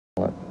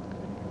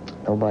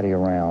Nobody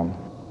around.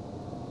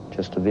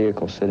 Just a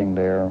vehicle sitting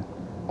there,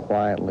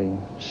 quietly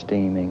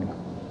steaming,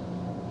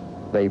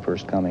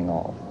 vapors coming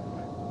off.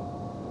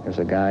 There's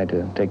a guy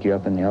to take you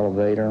up in the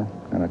elevator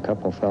and a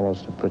couple of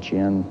fellows to put you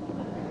in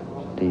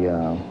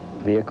the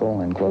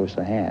vehicle and close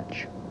the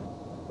hatch.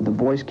 The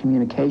voice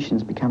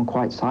communications become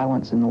quite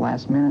silent in the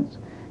last minutes.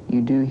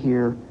 You do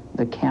hear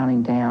the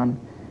counting down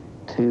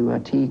to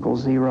T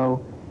equals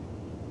 0.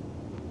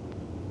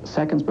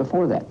 Seconds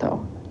before that,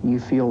 though, you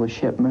feel the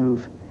ship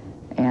move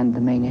and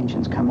the main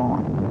engines come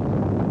on.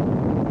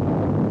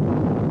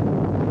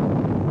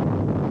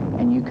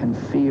 And you can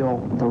feel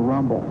the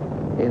rumble.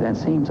 That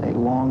seems a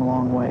long,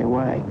 long way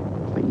away,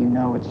 but you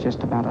know it's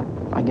just about,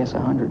 I guess,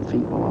 100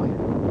 feet below you.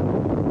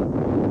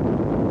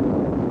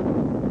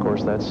 Of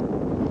course, that's,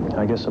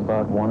 I guess,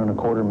 about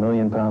 1.25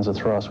 million pounds of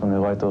thrust when they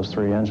light those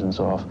 3 engines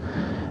off.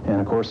 And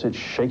of course, it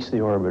shakes the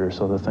orbiter,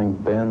 so the thing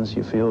bends.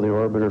 You feel the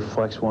orbiter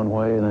flex one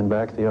way and then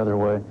back the other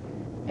way.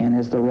 And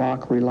as the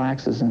rock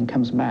relaxes and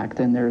comes back,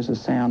 then there's a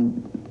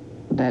sound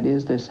that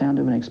is the sound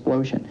of an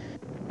explosion.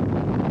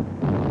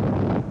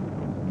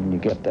 And you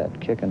get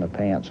that kick in the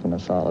pants when the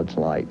solids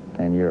light,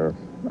 and you're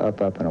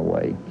up and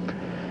away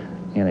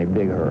in a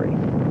big hurry.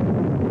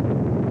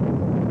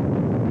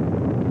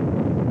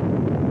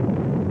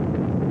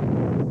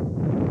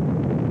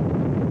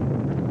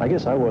 I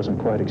guess I wasn't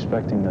quite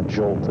expecting the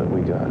jolt that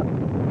we got.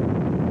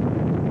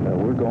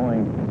 We're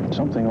going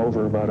something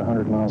over about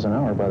 100 miles an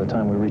hour by the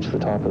time we reach the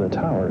top of the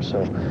tower,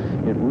 so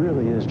it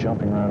really is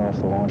jumping right off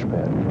the launch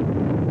pad.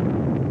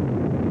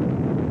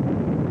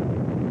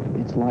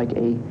 It's like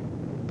a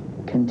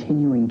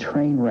continuing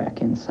train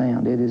wreck in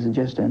sound. It is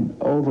just an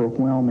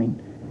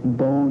overwhelming,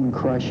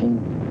 bone-crushing,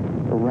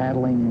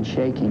 rattling and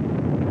shaking.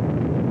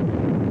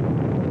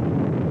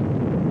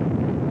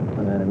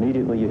 And then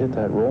immediately you hit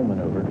that roll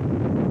maneuver.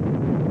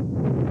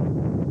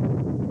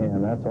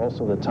 And that's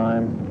also the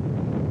time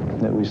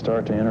that we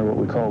start to enter what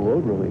we call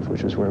load relief,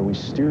 which is where we'll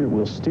steer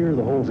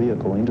the whole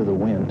vehicle into the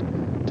wind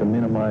to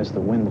minimize the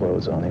wind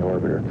loads on the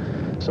orbiter.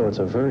 So it's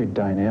a very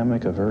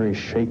dynamic, a very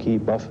shaky,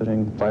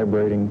 buffeting,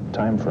 vibrating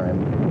time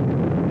frame.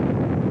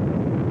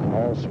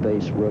 All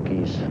space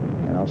rookies,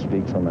 and I'll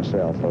speak for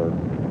myself,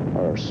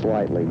 are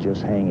slightly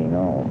just hanging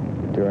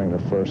on during the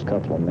first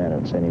couple of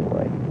minutes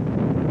anyway.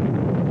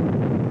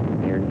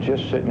 You're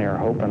just sitting there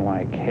hoping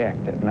like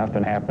heck that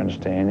nothing happens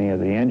to any of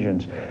the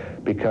engines,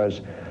 because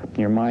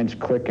your mind's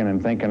clicking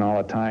and thinking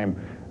all the time,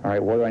 all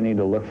right, what do I need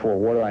to look for?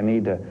 What do I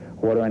need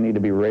to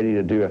be ready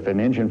to do? If an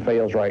engine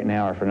fails right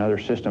now, or if another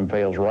system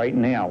fails right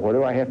now, what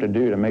do I have to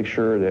do to make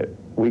sure that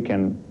we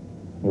can,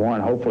 1,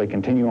 hopefully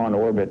continue on to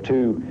orbit,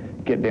 2,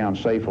 get down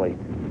safely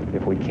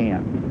if we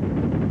can.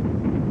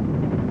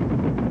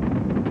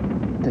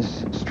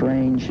 This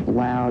strange,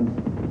 loud,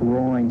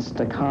 roaring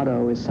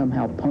staccato is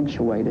somehow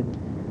punctuated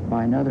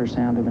by another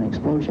sound of an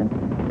explosion.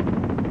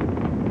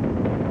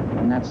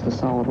 And that's the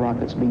solid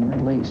rockets being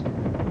released.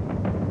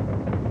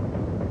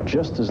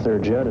 Just as they're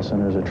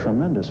jettisoned, there's a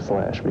tremendous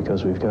flash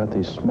because we've got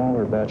these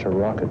smaller batch of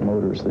rocket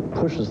motors that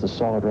pushes the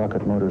solid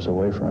rocket motors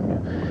away from you.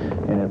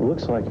 And it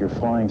looks like you're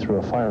flying through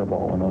a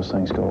fireball when those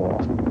things go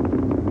off.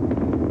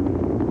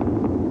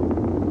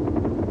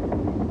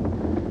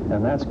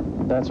 And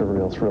that's a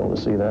real thrill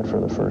to see that for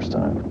the first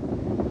time.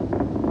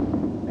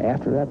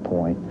 After that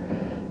point,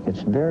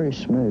 it's very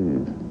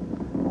smooth,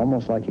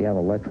 almost like you have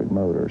electric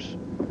motors.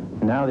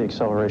 Now the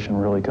acceleration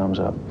really comes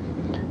up.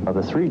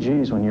 The 3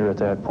 Gs, when you're at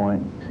that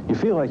point, you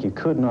feel like you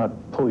could not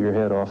pull your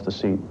head off the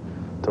seat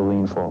to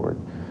lean forward.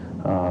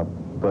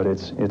 But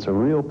it's a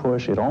real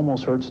push. It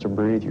almost hurts to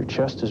breathe. Your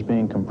chest is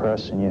being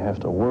compressed, and you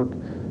have to work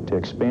to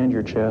expand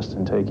your chest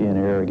and take in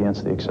air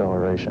against the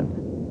acceleration.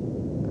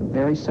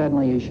 Very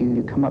suddenly, as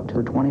you come up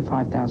to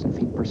 25,000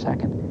 feet per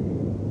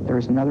second, there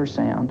is another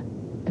sound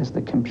as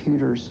the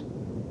computers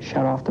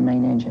shut off the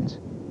main engines,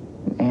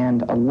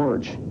 and a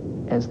lurch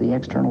as the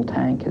external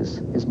tank is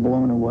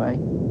blown away.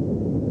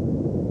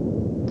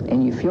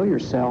 And you feel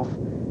yourself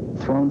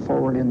thrown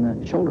forward in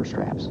the shoulder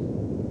straps.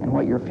 And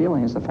what you're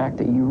feeling is the fact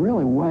that you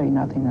really weigh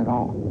nothing at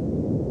all.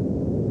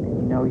 And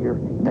you know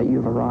that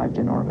you've arrived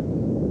in orbit.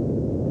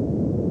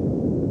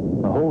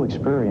 The whole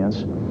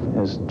experience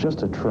is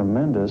just a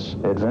tremendous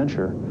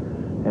adventure.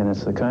 And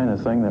it's the kind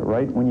of thing that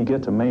right when you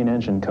get to main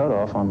engine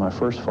cutoff on my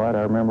first flight,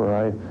 I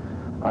remember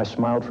I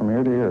smiled from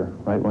ear to ear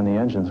right when the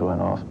engines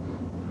went off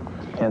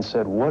and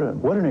said, what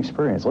an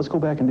experience. Let's go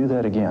back and do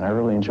that again. I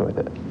really enjoyed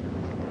that.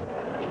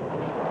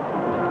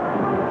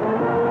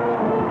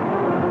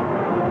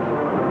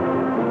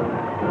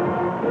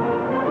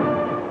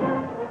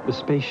 The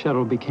Space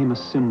Shuttle became a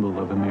symbol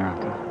of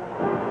America.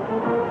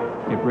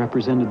 It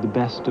represented the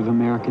best of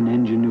American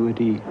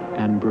ingenuity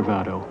and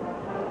bravado.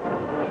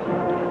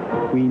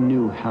 We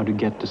knew how to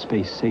get to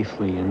space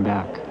safely and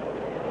back,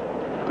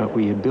 but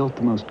we had built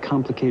the most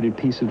complicated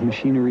piece of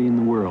machinery in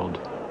the world.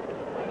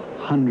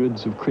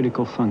 Hundreds of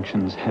critical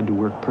functions had to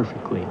work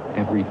perfectly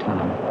every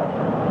time.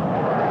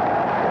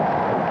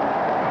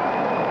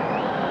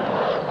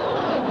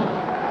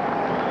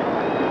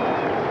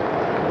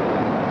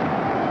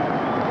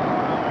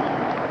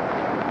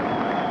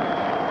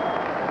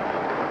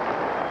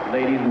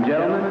 Ladies and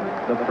gentlemen,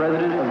 the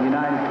President of the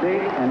United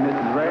States and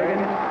Mrs. Reagan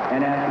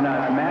and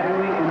astronauts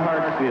Mattingly and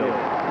Hartsfield.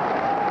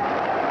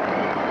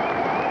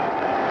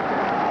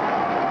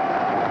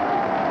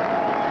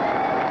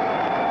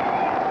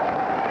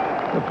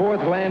 The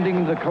fourth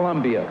landing of the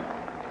Columbia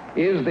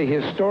is the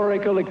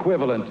historical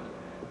equivalent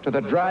to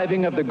the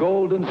driving of the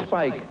Golden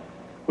Spike,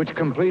 which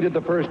completed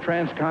the first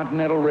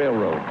transcontinental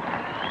railroad.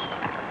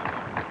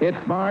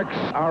 It marks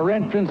our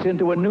entrance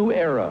into a new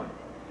era.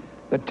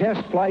 The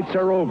test flights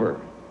are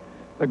over.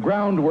 The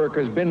groundwork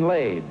has been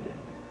laid.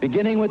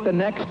 Beginning with the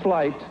next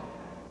flight,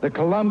 the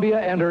Columbia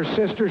and her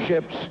sister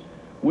ships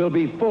will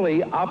be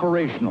fully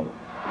operational.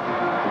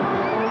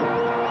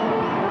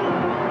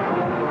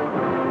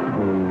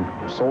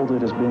 We sold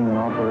it as being an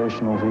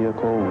operational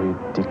vehicle. We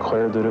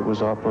declared that it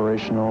was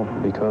operational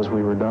because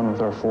we were done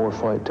with our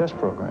 4-flight test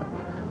program.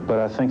 But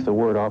I think the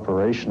word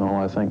operational,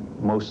 I think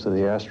most of the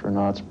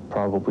astronauts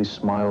probably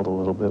smiled a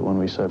little bit when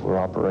we said we're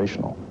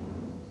operational.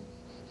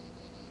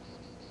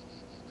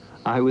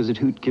 I was at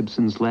Hoot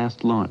Gibson's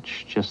last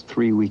launch just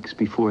 3 weeks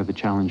before the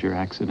Challenger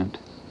accident.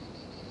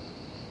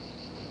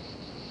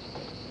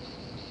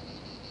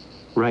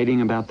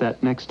 Writing about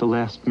that next to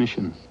last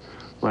mission,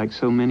 like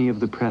so many of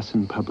the press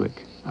and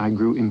public, I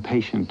grew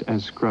impatient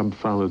as scrub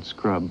followed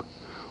scrub,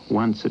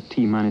 once at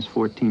T-minus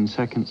 14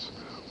 seconds,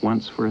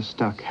 once for a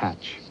stuck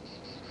hatch.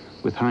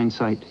 With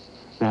hindsight,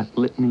 that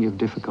litany of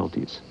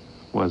difficulties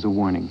was a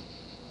warning.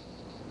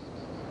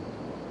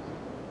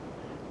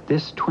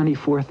 This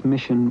 24th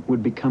mission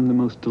would become the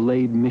most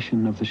delayed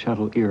mission of the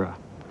shuttle era.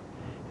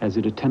 As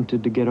it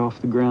attempted to get off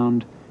the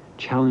ground,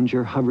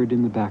 Challenger hovered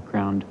in the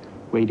background,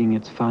 waiting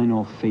its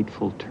final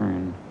fateful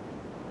turn.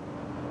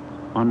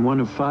 On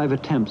one of 5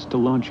 attempts to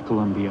launch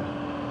Columbia,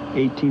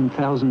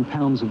 18,000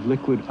 pounds of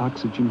liquid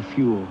oxygen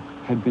fuel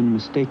had been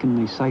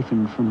mistakenly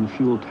siphoned from the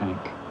fuel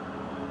tank.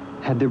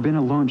 Had there been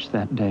a launch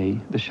that day,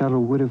 the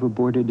shuttle would have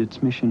aborted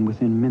its mission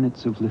within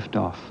minutes of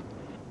liftoff.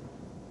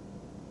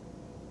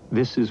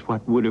 This is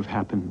what would have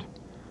happened.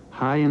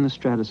 High in the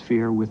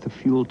stratosphere, with the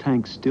fuel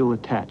tank still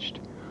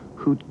attached,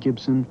 Hoot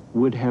Gibson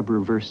would have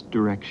reversed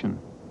direction.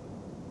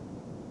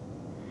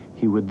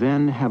 He would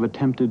then have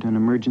attempted an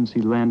emergency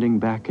landing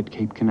back at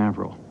Cape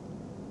Canaveral.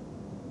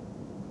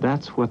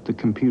 That's what the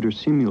computer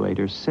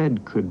simulator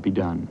said could be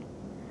done.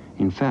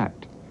 In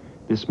fact,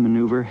 this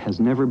maneuver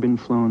has never been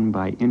flown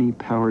by any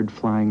powered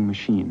flying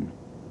machine.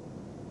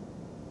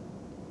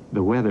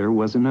 The weather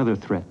was another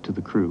threat to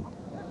the crew.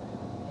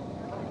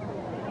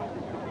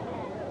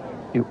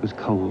 It was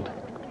cold.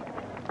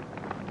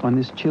 On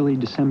this chilly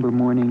December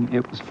morning,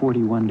 it was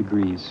 41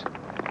 degrees.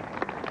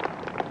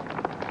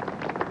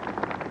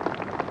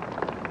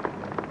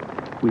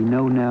 We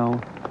know now,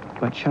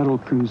 but shuttle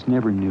crews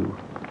never knew,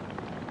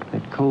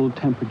 that cold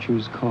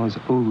temperatures cause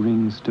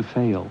O-rings to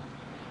fail,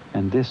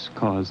 and this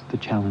caused the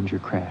Challenger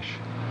crash.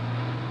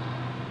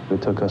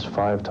 It took us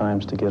 5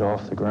 times to get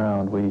off the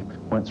ground. We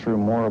went through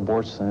more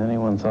aborts than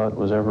anyone thought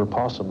was ever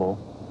possible.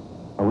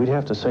 We'd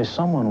have to say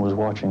someone was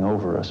watching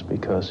over us,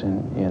 because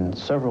in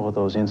several of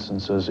those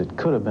instances, it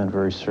could have been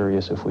very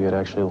serious if we had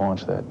actually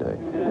launched that day.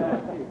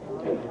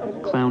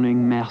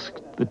 Clowning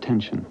masked the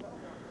tension.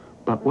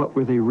 But what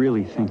were they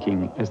really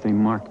thinking as they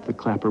marked the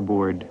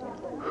clapperboard?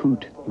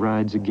 Hoot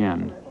rides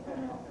again.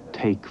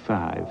 Take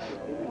 5.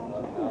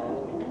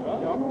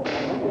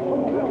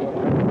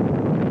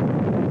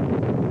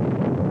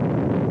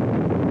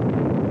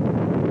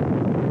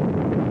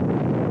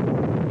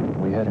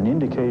 We had an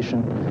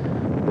indication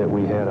that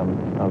we had a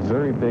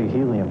very big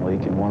helium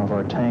leak in one of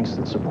our tanks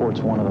that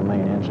supports one of the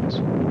main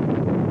engines.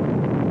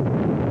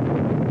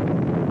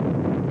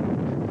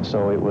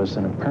 So it was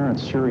an apparent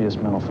serious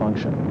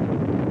malfunction.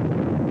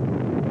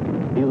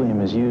 Helium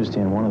is used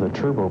in one of the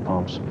turbo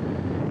pumps,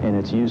 and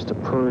it's used to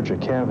purge a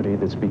cavity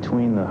that's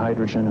between the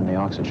hydrogen and the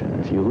oxygen.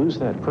 If you lose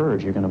that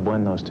purge, you're going to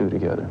blend those two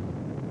together.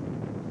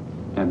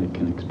 And it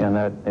can explode. And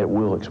that it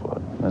will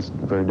explode. That's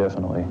very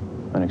definitely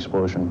an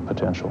explosion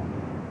potential.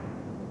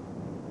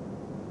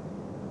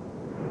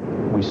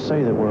 We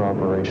say that we're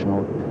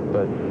operational,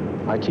 but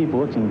I keep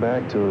looking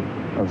back to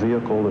a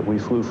vehicle that we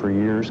flew for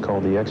years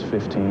called the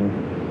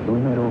X-15. We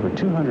made over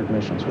 200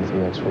 missions with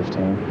the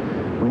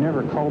X-15. We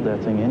never called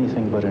that thing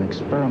anything but an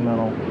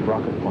experimental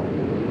rocket plane.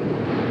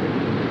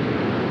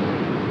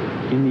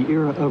 In the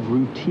era of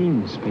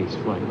routine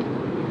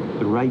spaceflight,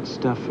 the right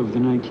stuff of the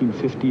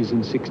 1950s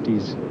and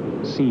 60s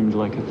seemed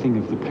like a thing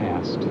of the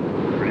past.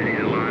 Ready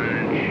to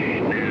launch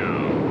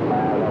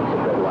now. That's a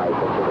good light,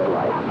 that's a good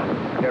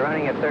light. You're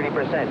running at 30%.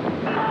 30%?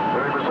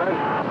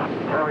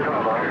 There we go,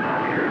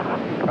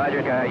 Bob.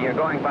 Roger, you're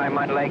going by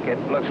Mud Lake. It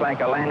looks like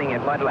a landing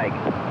at Mud Lake.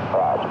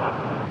 Roger.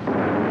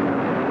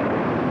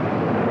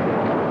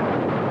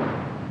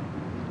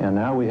 And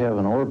now we have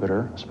an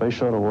orbiter, a space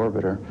shuttle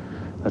orbiter,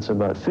 that's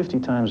about 50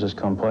 times as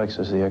complex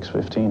as the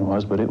X-15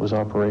 was, but it was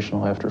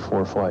operational after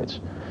 4 flights.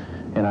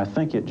 And I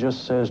think it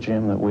just says,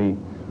 Jim, that we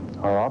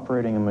are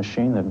operating a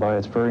machine that by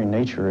its very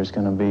nature is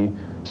going to be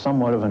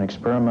somewhat of an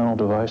experimental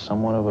device,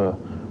 somewhat of a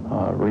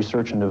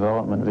research and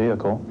development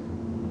vehicle.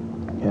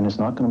 And it's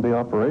not going to be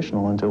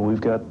operational until we've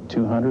got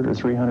 200 or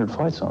 300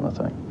 flights on the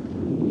thing.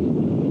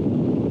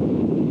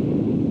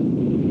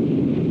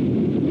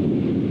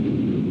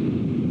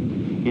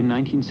 In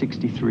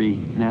 1963,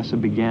 NASA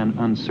began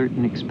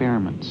uncertain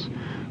experiments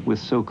with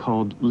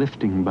so-called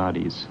lifting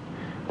bodies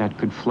that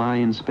could fly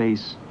in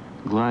space,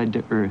 glide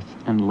to Earth,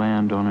 and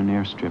land on an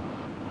airstrip.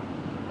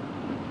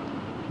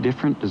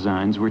 Different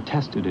designs were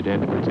tested at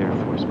Edwards Air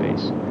Force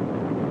Base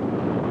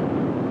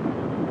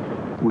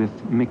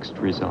with mixed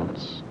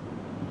results.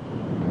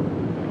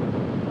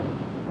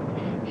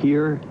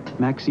 Here,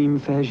 Maxime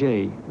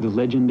Faget, the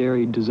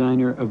legendary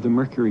designer of the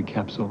Mercury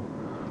capsule,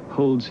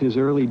 holds his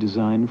early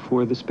design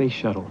for the Space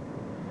Shuttle.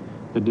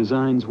 The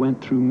designs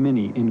went through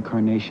many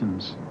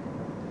incarnations.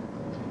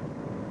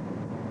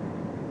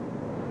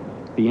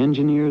 The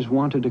engineers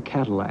wanted a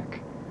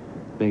Cadillac.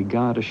 They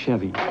got a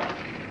Chevy.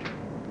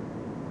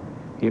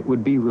 It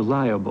would be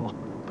reliable,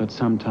 but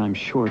sometimes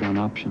short on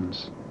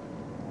options.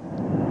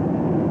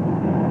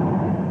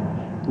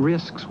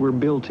 Risks were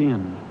built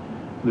in.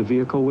 The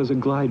vehicle was a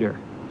glider.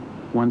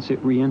 Once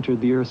it re-entered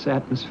the Earth's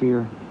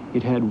atmosphere,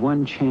 it had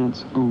one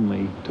chance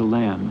only to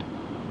land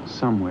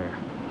somewhere.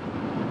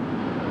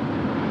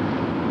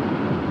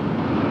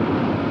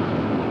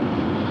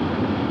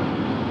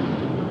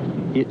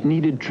 It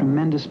needed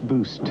tremendous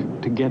boost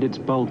to get its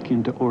bulk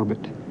into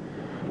orbit,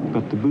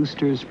 but the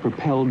boosters,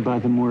 propelled by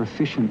the more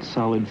efficient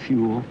solid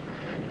fuel,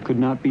 could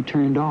not be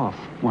turned off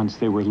once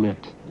they were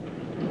lit.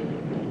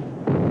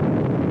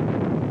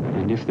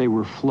 And if they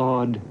were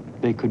flawed,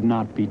 they could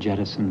not be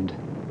jettisoned.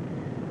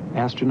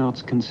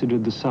 Astronauts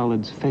considered the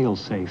solids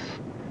fail-safe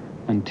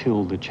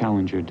until the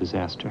Challenger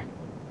disaster.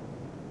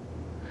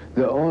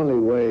 The only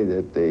way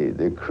that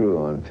the crew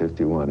on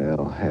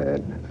 51L had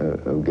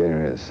of getting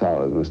rid of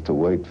solids was to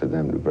wait for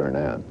them to burn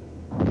out.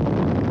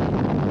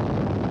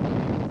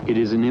 It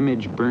is an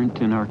image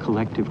burnt in our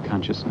collective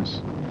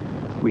consciousness.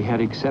 We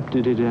had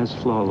accepted it as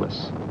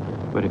flawless,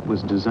 but it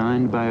was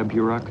designed by a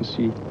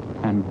bureaucracy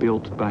and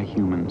built by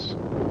humans.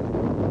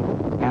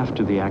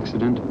 After the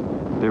accident,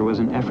 there was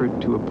an effort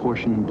to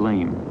apportion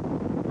blame.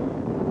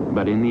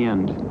 But in the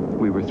end,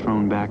 we were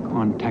thrown back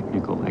on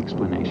technical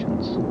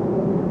explanations.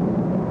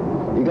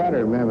 You got to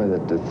remember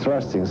that the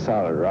thrusting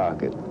solid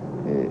rocket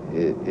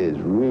is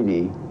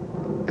really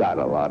got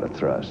a lot of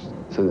thrust.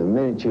 So the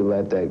minute you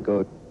let that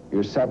go,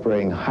 you're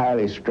separating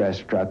highly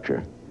stressed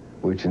structure,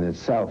 which in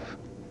itself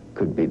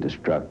could be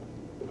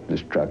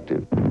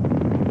destructive.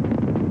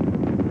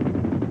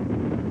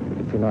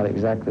 If you're not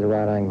exactly the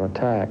right angle of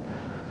attack,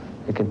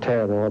 you can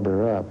tear the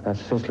orbiter up.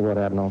 That's essentially what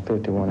happened on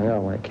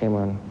 51L when it came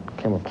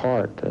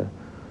apart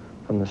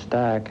from the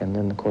stack, and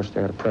then of course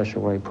they had a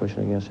pressure wave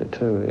pushing against it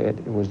too.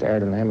 It was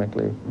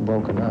aerodynamically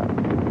broken up.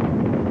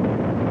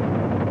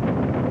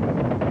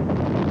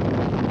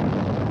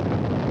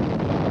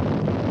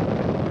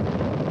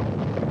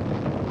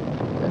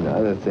 And the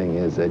other thing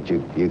is that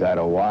you got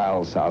a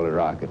wild solid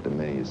rocket the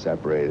minute you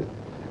separate it,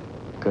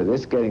 because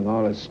it's getting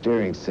all its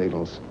steering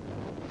signals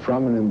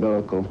from an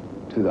umbilical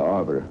to the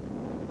orbiter.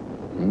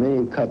 The minute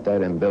you cut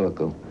that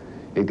umbilical,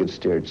 it could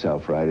steer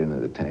itself right into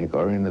the tank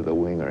or into the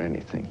wing or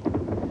anything.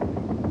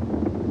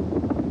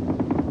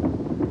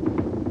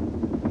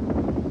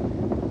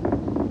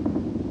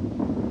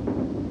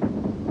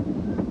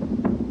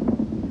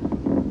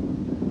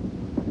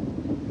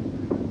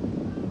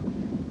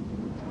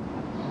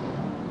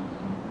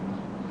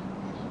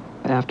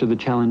 After the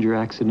Challenger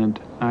accident,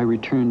 I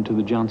returned to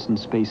the Johnson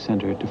Space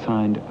Center to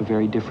find a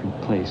very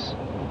different place.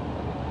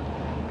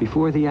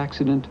 Before the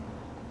accident,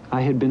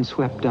 I had been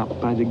swept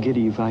up by the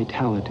giddy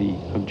vitality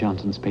of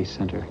Johnson Space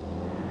Center.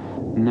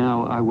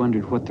 Now I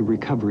wondered what the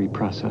recovery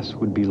process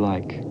would be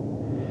like,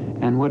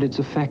 and what its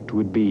effect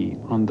would be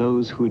on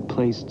those who had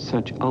placed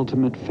such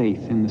ultimate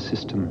faith in the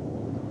system.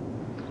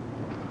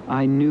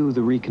 I knew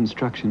the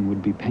reconstruction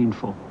would be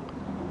painful.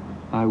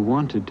 I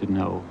wanted to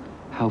know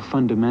how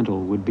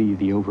fundamental would be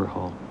the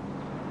overhaul.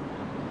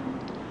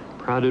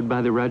 Prodded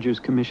by the Rogers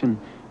Commission,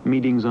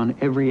 meetings on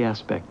every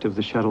aspect of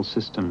the shuttle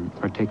system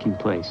are taking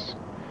place.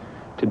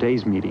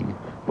 Today's meeting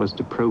was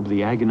to probe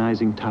the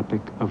agonizing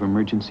topic of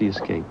emergency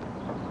escape.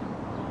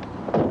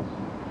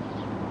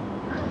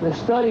 The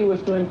study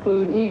was to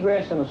include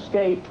egress and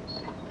escape,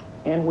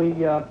 and we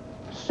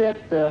set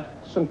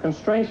some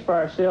constraints for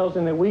ourselves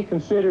in that we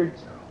considered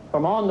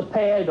from on the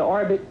pad to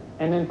orbit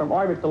and then from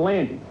orbit to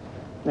landing.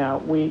 Now,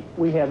 we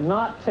have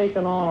not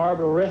taken on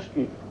orbital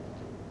rescue.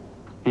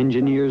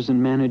 Engineers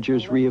and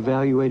managers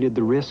reevaluated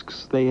the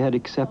risks they had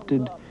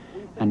accepted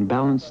and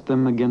balanced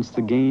them against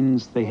the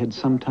gains they had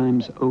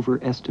sometimes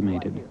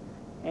overestimated.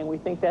 And we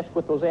think that's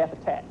with those aft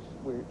attacks.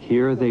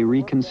 Here they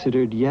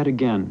reconsidered yet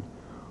again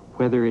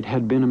whether it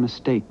had been a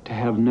mistake to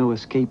have no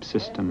escape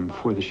system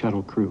for the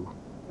shuttle crew.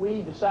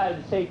 We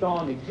decided to take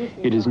on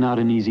existing... It is not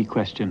an easy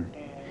question.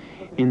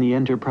 In the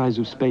enterprise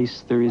of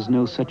space, there is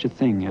no such a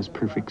thing as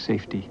perfect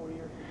safety.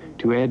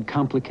 To add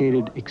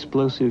complicated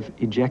explosive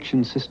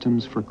ejection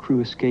systems for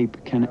crew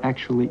escape can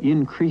actually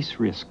increase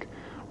risk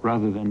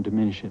rather than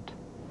diminish it.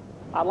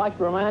 I'd like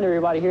to remind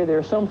everybody here there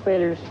are some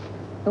failures,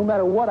 no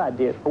matter what I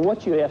did or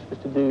what you asked us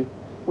to do,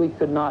 we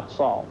could not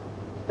solve.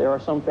 There are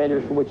some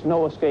failures for which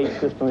no escape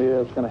system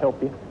is going to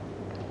help you.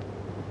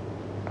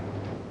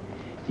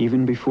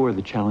 Even before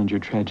the Challenger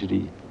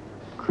tragedy,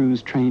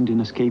 crews trained in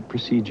escape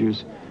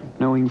procedures,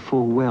 knowing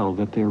full well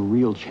that their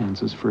real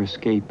chances for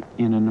escape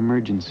in an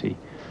emergency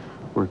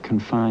were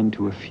confined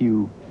to a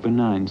few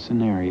benign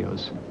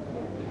scenarios.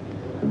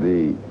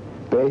 The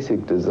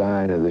basic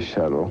design of the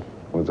shuttle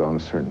was on a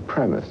certain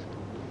premise.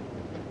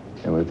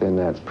 And within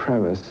that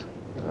premise,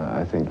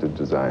 I think the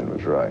design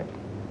was right.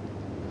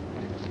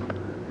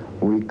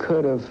 We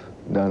could have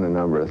done a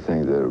number of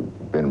things that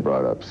have been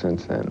brought up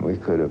since then. We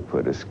could have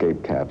put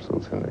escape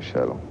capsules in the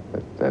shuttle.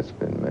 That's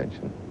been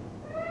mentioned.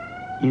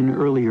 In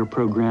earlier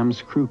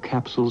programs, crew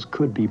capsules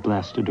could be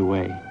blasted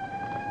away.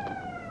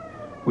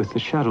 With the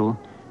shuttle,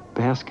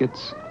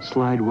 baskets,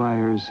 slide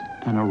wires,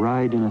 and a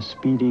ride in a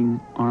speeding,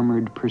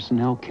 armored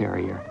personnel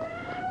carrier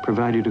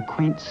provided a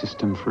quaint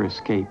system for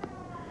escape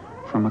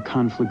from a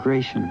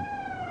conflagration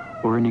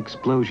or an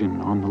explosion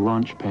on the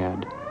launch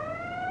pad.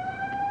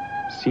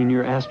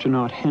 Senior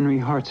astronaut Henry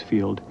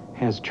Hartsfield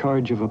has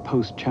charge of a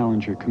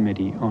post-Challenger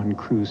committee on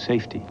crew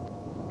safety.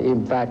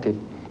 In fact, it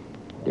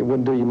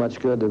wouldn't do you much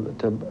good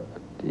to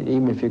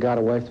even if you got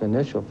away from the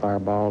initial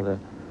fireball,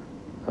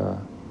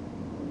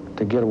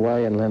 to get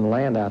away and then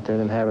land out there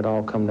and then have it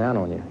all come down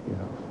on you, you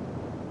know.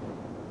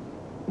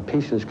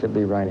 Pieces could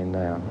be raining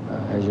down.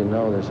 As you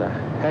know, there's a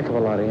heck of a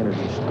lot of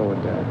energy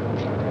stored there. And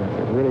if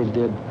it really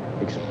did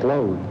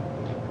explode,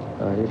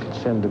 you could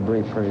send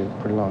debris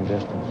pretty long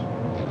distance.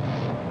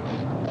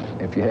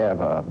 If you have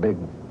a big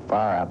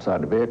fire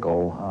outside the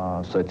vehicle,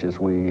 such as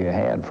we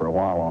had for a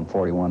while on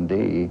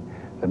 41D,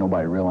 that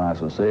nobody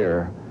realized was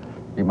there,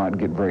 you might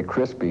get very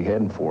crispy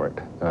heading for it.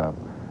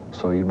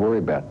 So you'd worry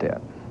about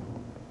that.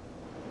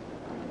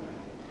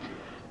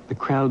 The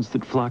crowds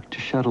that flocked to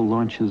shuttle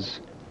launches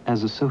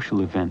as a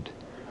social event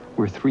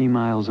were 3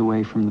 miles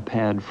away from the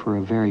pad for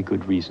a very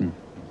good reason.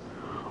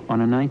 On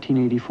a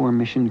 1984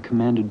 mission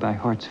commanded by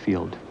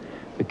Hartsfield,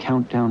 the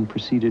countdown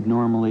proceeded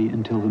normally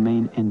until the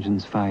main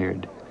engines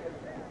fired.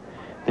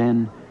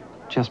 Then,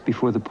 just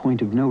before the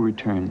point of no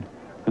return,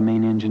 the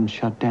main engine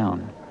shut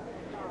down.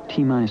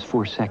 T-minus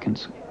 4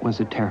 seconds was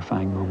a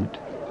terrifying moment.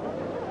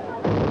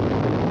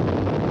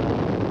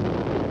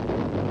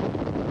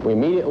 We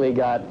immediately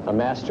got a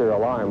master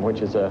alarm,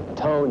 which is a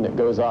tone that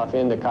goes off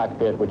in the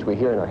cockpit, which we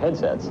hear in our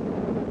headsets.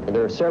 And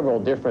there are several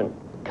different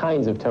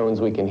kinds of tones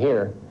we can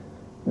hear.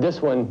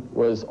 This one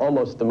was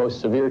almost the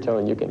most severe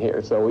tone you can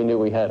hear, so we knew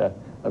we had a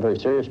very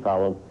serious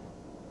problem.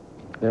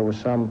 There was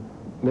some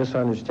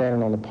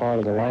misunderstanding on the part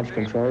of the launch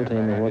control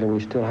team of whether we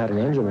still had an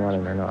engine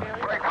running or not.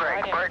 Break.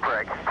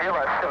 Feel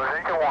us, so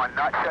engine 1,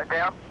 not shut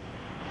down.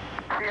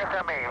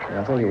 CFME.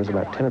 I think it was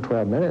about 10 or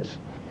 12 minutes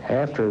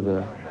after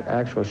the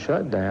actual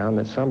shutdown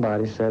that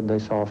somebody said they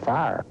saw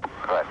fire.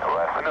 Right,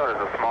 I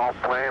noticed a small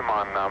flame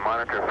on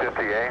monitor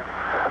 50A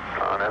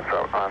on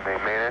the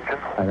main engine.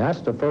 And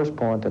that's the first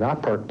point that I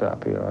perked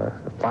up, you know,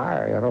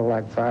 fire. I don't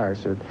like fire,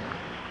 so...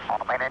 On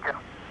the main engine?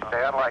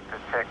 Okay, I'd like to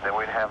check that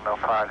we'd have no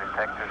fire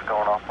detectors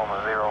going off on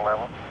the 0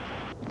 level.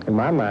 In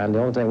my mind, the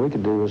only thing we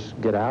could do was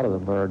get out of the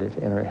bird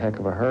in a heck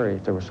of a hurry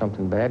if there was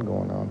something bad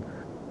going on.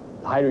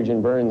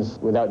 Hydrogen burns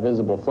without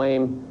visible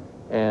flame,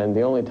 and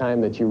the only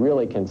time that you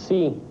really can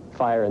see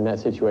fire in that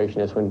situation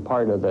is when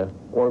part of the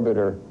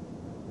orbiter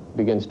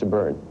begins to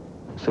burn.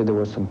 See, there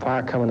was some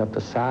fire coming up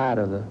the side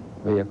of the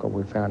vehicle,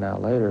 we found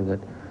out later, that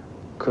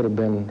could have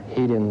been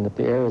heating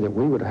the area that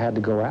we would have had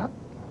to go out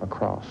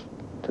across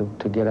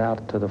to get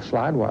out to the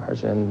slide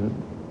wires, and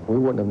we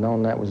wouldn't have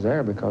known that was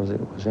there because it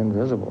was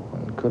invisible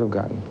and could have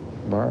gotten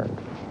burned.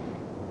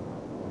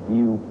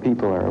 You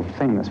people are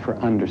famous for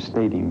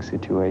understating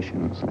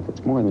situations.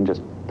 It's more than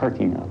just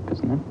perking up,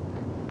 isn't it?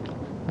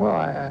 Well,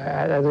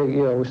 I think,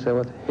 you know, we say,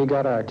 well, he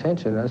got our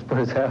attention, let's put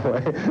it that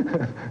way.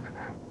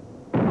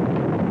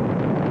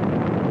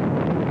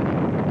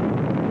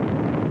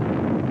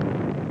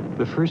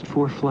 The first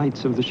 4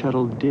 flights of the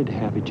shuttle did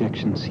have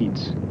ejection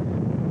seats,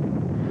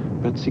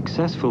 but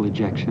successful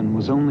ejection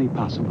was only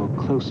possible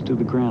close to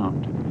the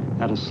ground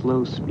at a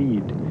slow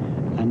speed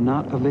and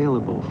not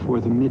available for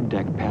the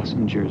mid-deck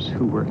passengers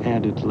who were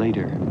added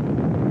later.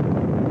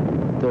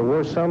 There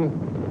were some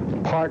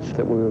parts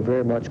that we were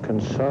very much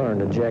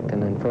concerned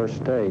ejecting in first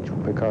stage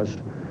because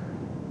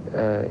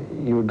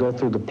you would go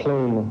through the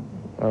plume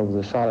of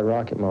the solid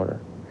rocket motor.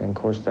 And of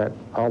course,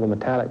 all the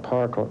metallic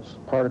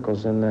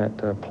particles in that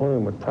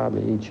plume would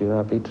probably eat you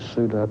up, eat the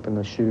suit up and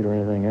the chute or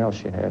anything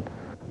else you had.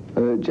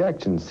 The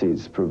ejection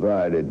seats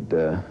provided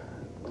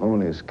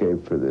only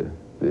escape for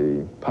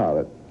the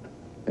pilot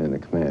and the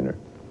commander.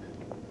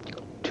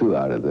 2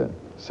 out of the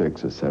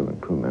 6 or 7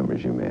 crew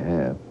members you may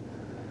have.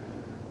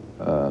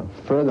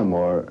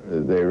 Furthermore,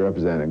 they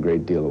represent a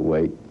great deal of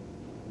weight.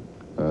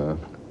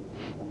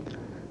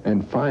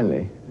 And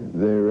finally,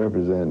 they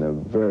represent a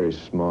very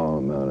small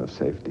amount of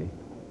safety.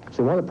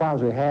 See, one of the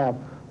problems we have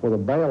with a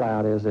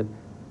bailout is that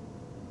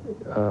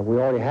we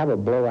already have a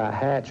blowout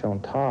hatch on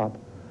top.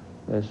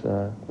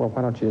 Well,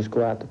 why don't you just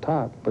go out the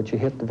top? But you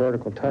hit the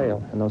vertical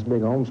tail and those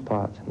big ohm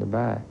spots in the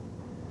back.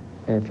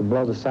 And if you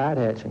blow the side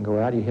hatch and go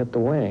out, you hit the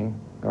wing.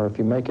 Or if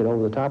you make it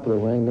over the top of the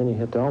wing, then you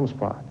hit the home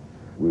spot.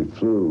 We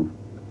flew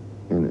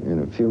in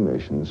a few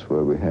missions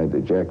where we had the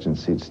ejection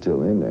seats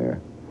still in there,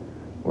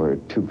 where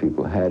 2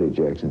 people had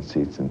ejection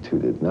seats and 2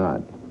 did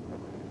not.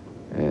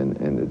 And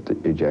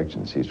the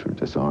ejection seats were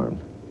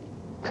disarmed.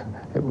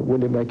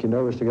 Wouldn't it make you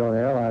nervous to go on an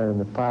airliner and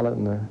the pilot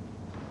and the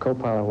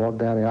co-pilot walk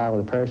down the aisle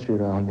with a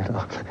parachute on, you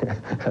know?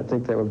 I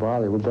think that would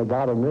bother you. It would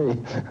bother me.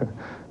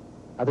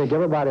 I think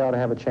everybody ought to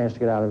have a chance to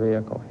get out of the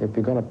vehicle. If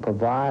you're going to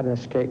provide an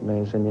escape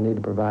means, then you need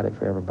to provide it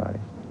for everybody.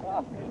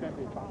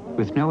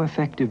 With no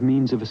effective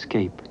means of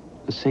escape,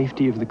 the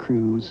safety of the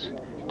crews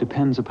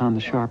depends upon the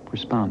sharp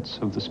response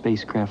of the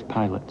spacecraft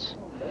pilots.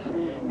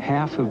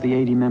 Half of the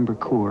 80-member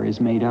corps is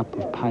made up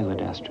of pilot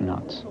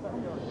astronauts.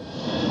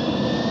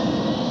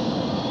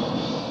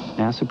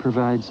 NASA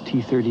provides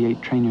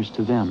T-38 trainers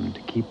to them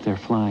to keep their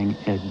flying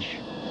edge.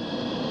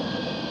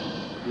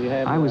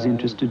 I was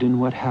interested in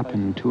what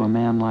happened to a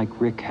man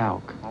like Rick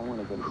Houck,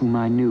 whom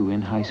I knew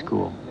in high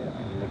school.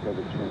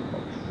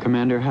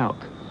 Commander Houck,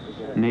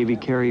 Navy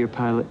carrier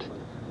pilot,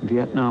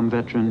 Vietnam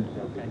veteran,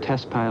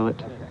 test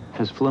pilot,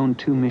 has flown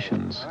 2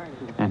 missions,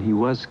 and he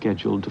was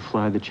scheduled to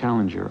fly the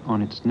Challenger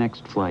on its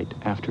next flight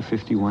after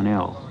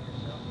 51L.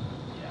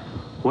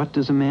 What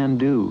does a man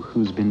do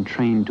who's been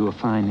trained to a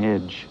fine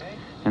edge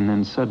and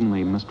then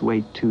suddenly must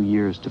wait 2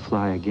 years to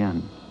fly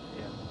again?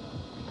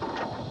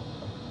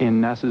 In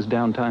NASA's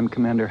downtime,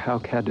 Commander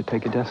Houck had to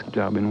take a desk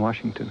job in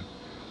Washington.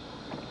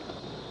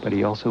 But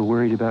he also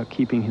worried about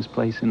keeping his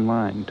place in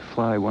line to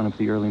fly one of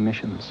the early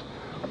missions,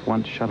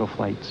 once shuttle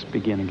flights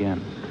begin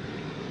again.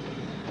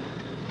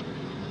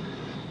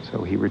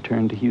 So he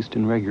returned to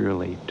Houston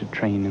regularly to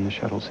train in the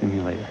shuttle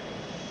simulator.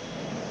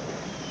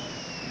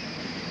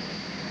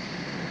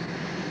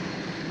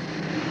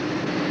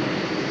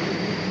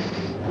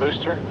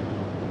 Booster,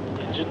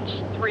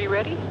 engines. 3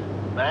 ready.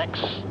 Max,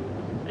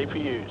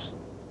 APUs.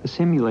 The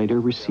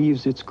simulator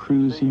receives its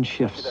crews in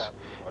shifts,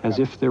 as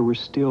if there were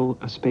still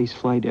a space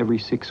flight every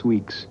 6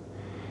 weeks.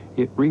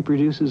 It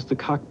reproduces the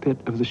cockpit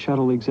of the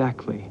shuttle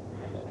exactly,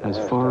 as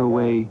far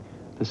away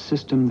the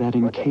system that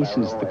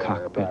encases the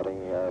cockpit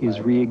is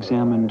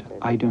re-examined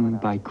item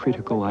by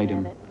critical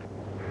item.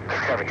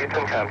 Houston,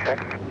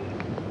 contact.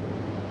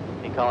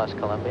 You call us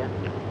Columbia?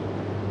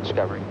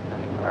 Discovery.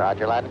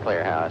 Roger, loud and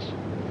clear, House.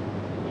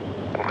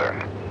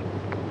 Clear.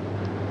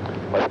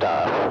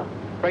 Liftoff.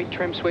 Right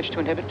trim switch to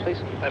inhibit, please.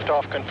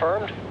 Liftoff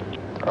confirmed.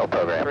 Roll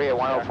program. 3 at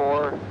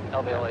 104.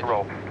 LVLH.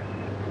 Roll.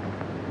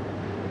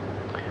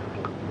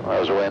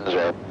 Those winds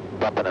are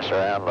bumping us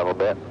around a little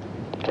bit.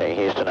 Okay,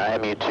 Houston,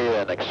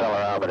 IMU-2 and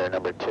accelerometer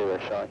number 2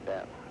 is showing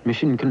down.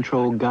 Mission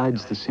control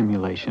guides the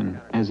simulation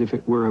as if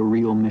it were a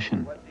real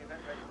mission.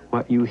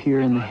 What you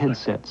hear in the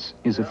headsets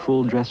is a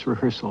full dress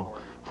rehearsal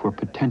for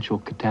potential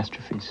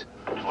catastrophes.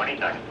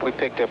 We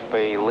picked up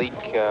a leak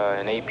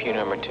in APU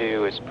number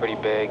 2. It's pretty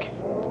big.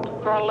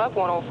 Throttle up,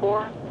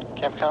 104.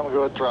 Capcom,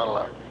 go at throttle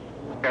up.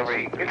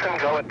 Discovery, Houston,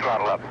 go at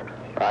throttle up.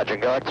 Roger,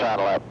 go at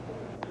throttle up.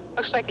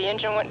 Looks like the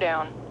engine went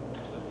down.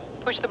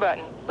 Push the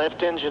button.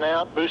 Left engine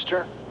out,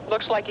 booster.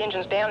 Looks like the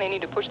engine's down. They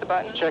need to push the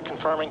button. Check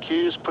confirming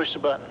cues. Push the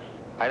button.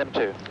 Item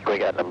 2. We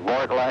got an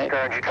abort light.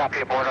 Did you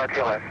copy aboard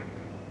RTLS?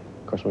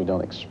 Of course, we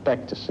don't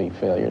expect to see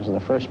failures in the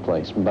first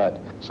place, but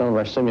some of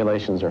our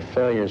simulations are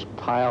failures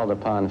piled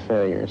upon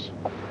failures.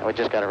 We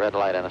just got a red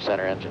light on the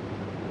center engine.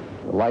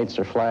 The lights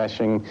are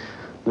flashing.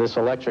 This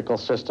electrical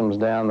system's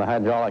down. The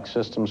hydraulic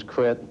system's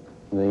quit.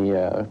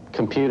 The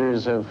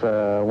computers have,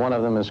 one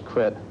of them has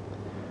quit.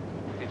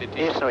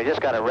 Houston, we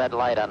just got a red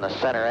light on the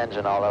center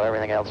engine, although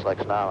everything else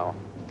looks nominal.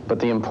 But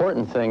the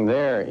important thing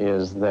there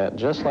is that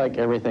just like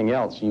everything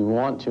else, you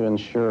want to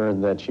ensure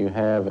that you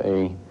have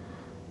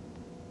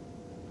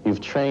you've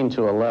trained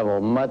to a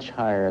level much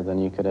higher than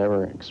you could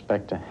ever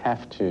expect to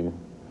have to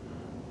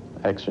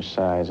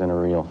exercise in a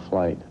real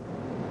flight.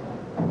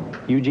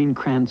 Eugene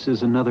Kranz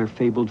is another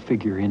fabled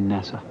figure in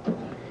NASA.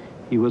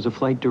 He was a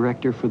flight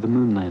director for the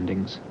moon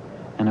landings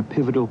and a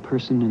pivotal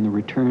person in the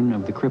return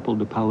of the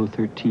crippled Apollo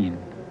 13.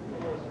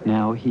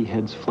 Now he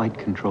heads flight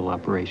control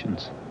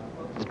operations.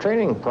 The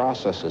training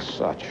process is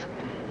such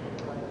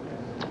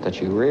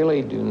that you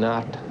really do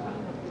not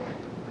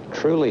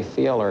truly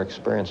feel or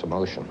experience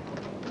emotion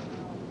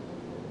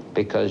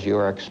because you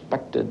are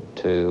expected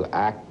to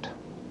act,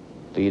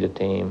 lead a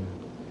team,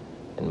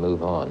 and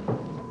move on.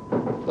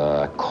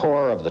 The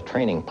core of the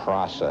training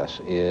process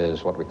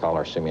is what we call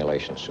our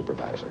simulation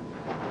supervisor.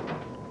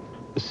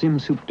 The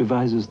SimSoup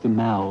devises the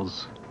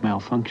MALs,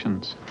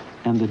 malfunctions,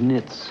 and the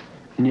NITs,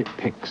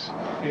 nitpicks,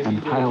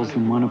 and piles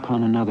them one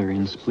upon another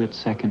in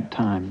split-second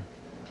time.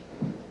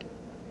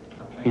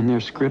 In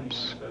their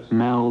scripts,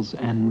 MALs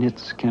and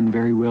NITs can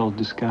very well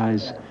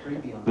disguise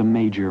the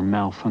major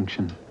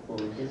malfunction.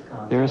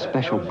 They're a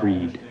special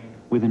breed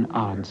with an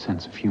odd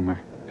sense of humor.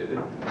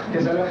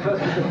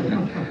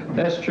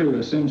 That's true.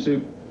 A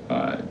SimSoup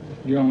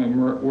generally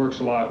works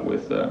a lot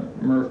with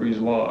Murphy's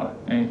Law.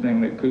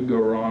 Anything that could go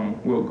wrong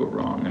will go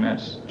wrong, and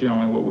that's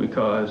generally what we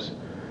cause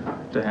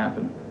to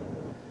happen.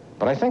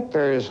 But I think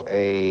there's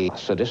a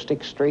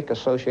sadistic streak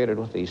associated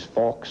with these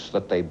folks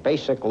that they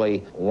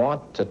basically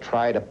want to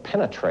try to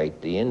penetrate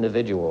the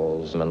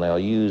individuals, and they'll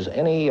use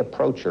any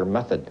approach or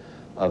method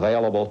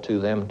available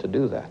to them to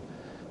do that.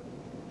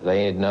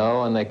 They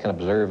know and they can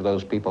observe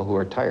those people who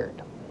are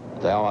tired.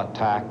 They'll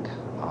attack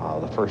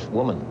the first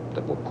woman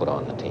that we'll put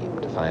on the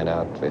team to find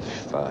out if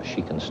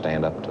she can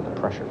stand up to the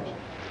pressures.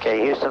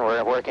 Okay, Houston,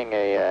 we're working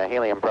a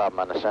helium problem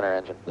on the center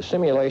engine. The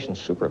simulation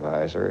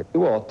supervisor, he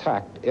will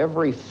attack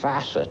every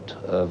facet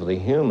of the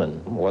human,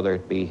 whether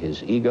it be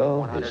his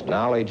ego, his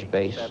knowledge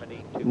base,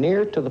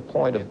 near to the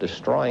point of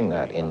destroying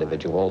that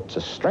individual to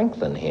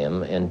strengthen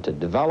him and to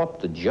develop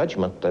the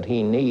judgment that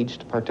he needs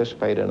to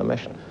participate in a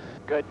mission.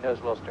 Good,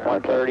 nose wheel steering.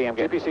 130, I'm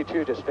good.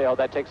 GPC-2 just failed.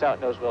 That takes out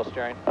nose wheel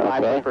steering.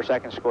 5 feet per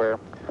second square.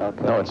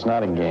 Okay. No, it's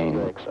not a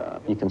game.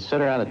 You can sit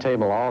around a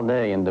table all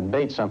day and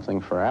debate something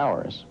for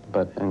hours,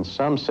 but in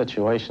some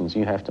situations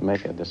you have to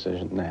make a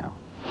decision now.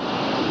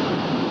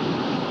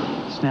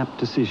 Snap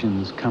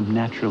decisions come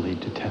naturally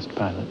to test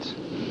pilots.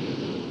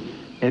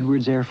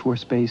 Edwards Air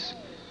Force Base,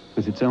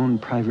 with its own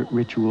private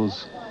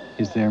rituals,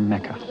 is their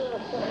mecca.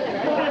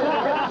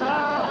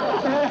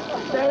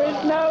 There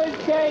is no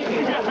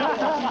escape.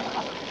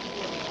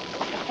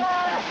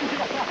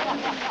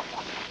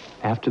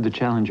 After the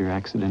Challenger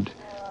accident,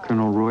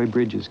 Colonel Roy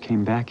Bridges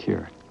came back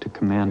here to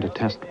command a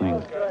test wing.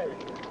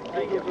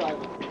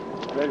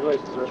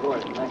 Congratulations, sir.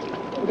 Thank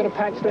you. We're going to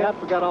patch that. I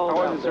forgot all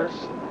about it, sir.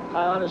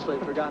 I honestly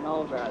have forgotten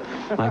all about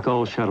it. Like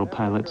all shuttle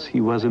pilots,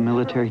 he was a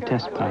military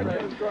test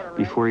pilot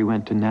before he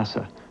went to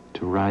NASA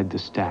to ride the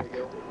stack.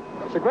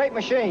 It's a great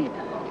machine.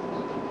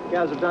 You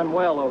guys have done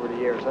well over the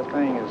years. That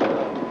thing is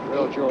a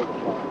real joy to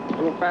fly. A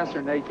little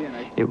faster than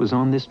 18. It was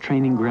on this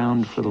training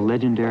ground for the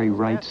legendary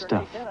Right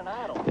Stuff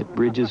that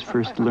Bridges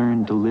first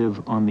learned to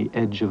live on the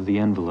edge of the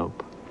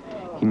envelope.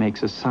 He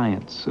makes a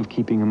science of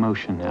keeping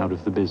emotion out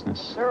of the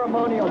business.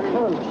 Ceremonial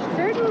toast.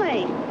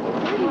 Certainly.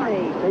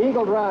 Certainly. The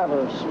Eagle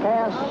drivers,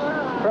 past,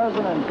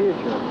 present, and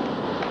future.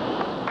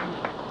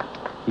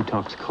 He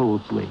talks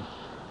coldly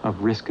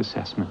of risk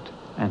assessment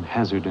and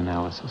hazard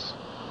analysis.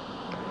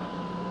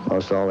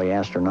 Most all the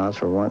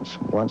astronauts were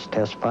once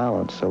test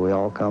pilots, so we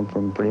all come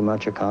from pretty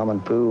much a common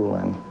pool,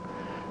 and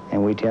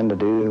we tend to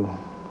do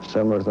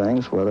similar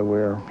things, whether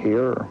we're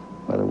here or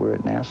whether we're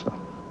at NASA.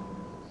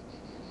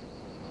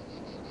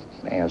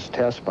 As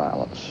test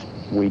pilots,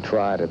 we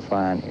try to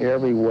find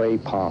every way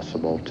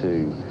possible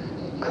to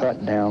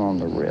cut down on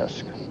the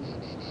risk.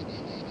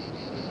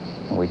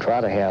 And we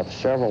try to have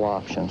several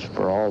options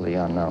for all the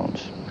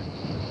unknowns.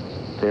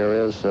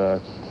 There is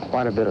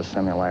quite a bit of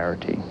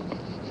similarity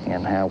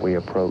in how we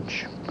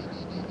approach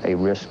a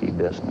risky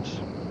business.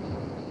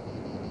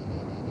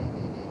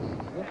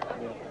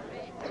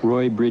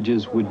 Roy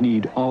Bridges would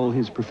need all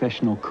his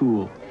professional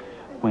cool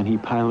when he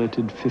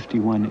piloted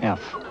 51F,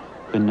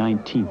 the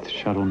 19th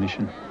shuttle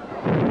mission.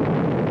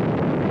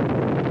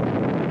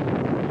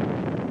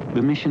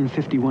 The mission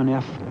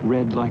 51F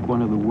read like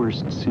one of the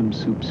worst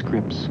SimSoup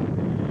scripts.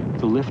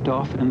 The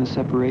liftoff and the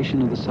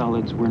separation of the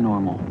solids were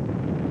normal.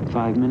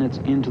 5 minutes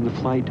into the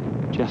flight,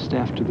 just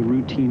after the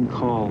routine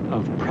call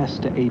of press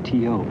to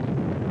ATO,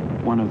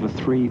 one of the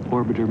 3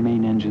 orbiter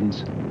main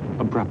engines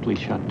abruptly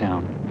shut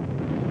down.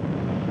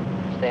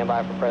 Stand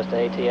by for press to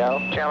ATO.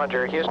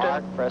 Challenger, Houston,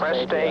 Mark,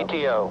 press to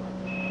ATO.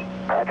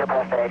 Roger,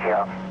 press to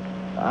ATO.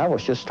 I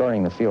was just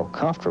starting to feel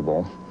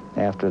comfortable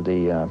after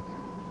the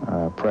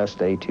press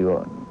to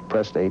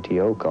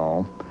ATO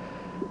call,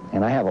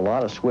 and I have a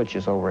lot of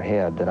switches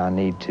overhead that I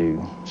need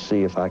to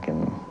see if I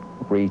can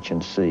reach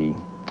and see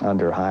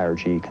under higher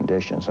G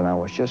conditions, and I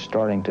was just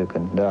starting to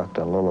conduct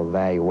a little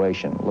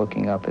evaluation,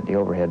 looking up at the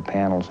overhead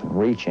panels and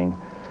reaching,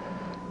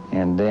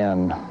 and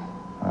then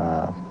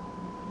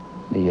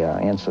the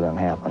incident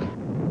happened.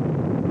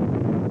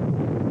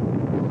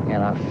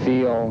 And I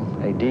feel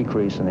a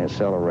decrease in the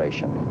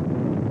acceleration.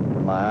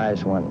 My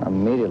eyes went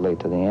immediately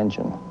to the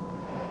engine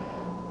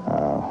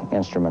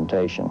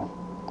instrumentation,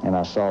 and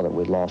I saw that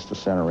we'd lost the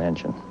center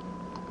engine.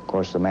 Of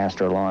course, the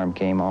master alarm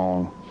came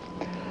on,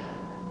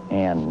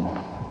 and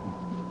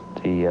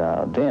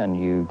then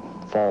you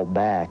fall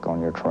back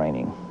on your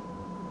training.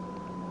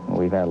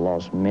 We've had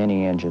lost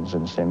many engines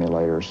and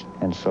simulators,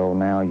 and so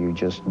now you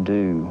just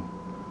do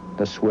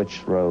the switch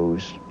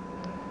throws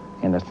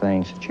and the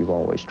things that you've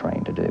always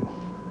trained to do.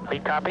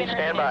 Lead copy,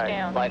 stand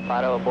by. Flight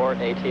Fido, abort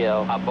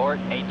ATO. Abort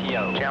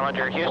ATO.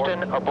 Challenger,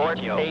 Houston, abort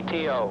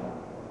ATO.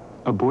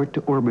 Abort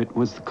to orbit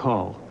was the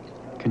call.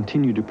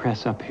 Continue to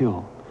press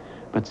uphill.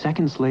 But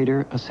seconds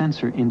later, a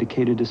sensor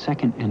indicated a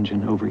second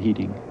engine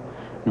overheating.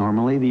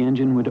 Normally, the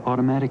engine would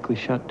automatically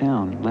shut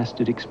down,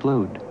 lest it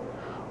explode.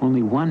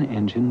 Only one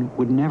engine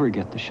would never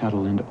get the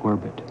shuttle into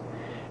orbit,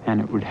 and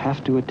it would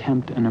have to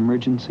attempt an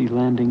emergency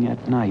landing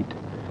at night,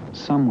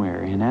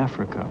 somewhere in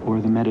Africa or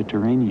the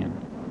Mediterranean.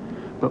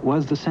 But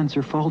was the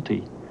sensor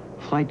faulty?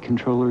 Flight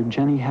controller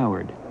Jenny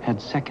Howard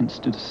had seconds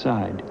to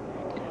decide.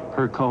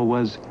 Her call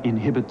was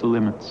inhibit the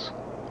limits,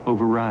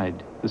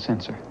 override the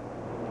sensor.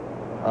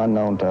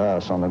 Unknown to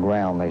us, on the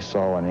ground, they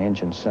saw an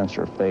engine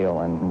sensor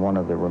fail in one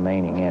of the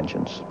remaining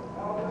engines.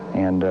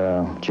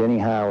 And Jenny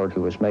Howard,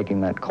 who was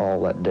making that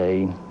call that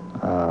day,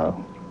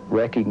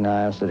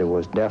 recognized that it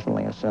was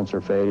definitely a sensor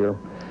failure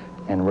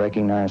and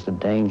recognized the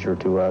danger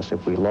to us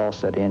if we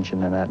lost that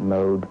engine in that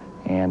mode,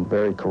 and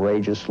very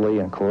courageously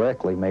and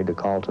correctly made the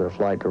call to the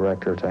flight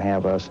director to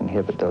have us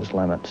inhibit those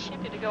limits.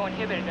 Attempted to go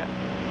inhibited.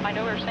 I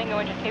know we're single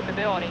engine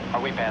capability.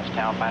 Are we past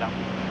town, Fido?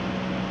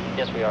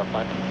 Yes, we are,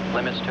 Flight.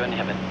 Limits to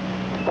inhibit.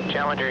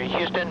 Challenger,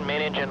 Houston,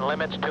 main engine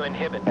limits to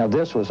inhibit. Now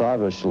this was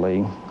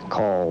obviously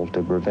called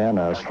to prevent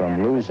us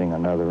from losing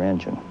another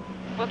engine.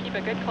 We'll keep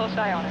a good close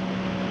eye on it.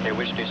 Okay,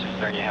 which deuces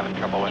are you having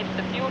trouble with? It's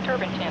the fuel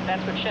turbine tent.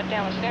 That's what shut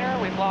down the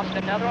center. We've lost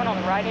another one on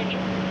the right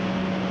engine.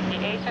 The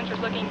A sensor's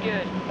looking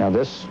good. Now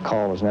this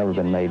call has never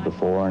been made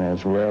before and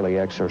is rarely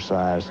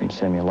exercised in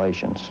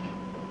simulations.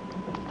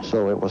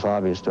 So it was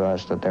obvious to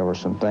us that there were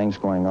some things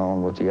going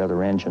on with the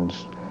other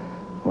engines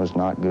was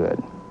not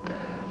good.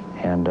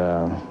 And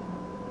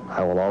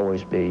I will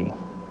always be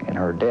in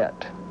her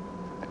debt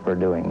for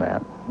doing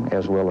that,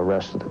 as will the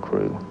rest of the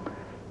crew.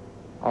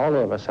 All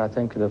of us, I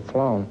think, that have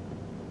flown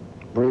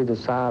breathed a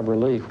sigh of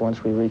relief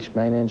once we reached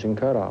main engine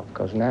cutoff,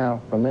 because now,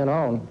 from then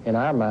on, in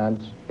our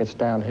minds, it's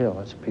downhill.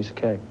 It's a piece of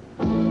cake.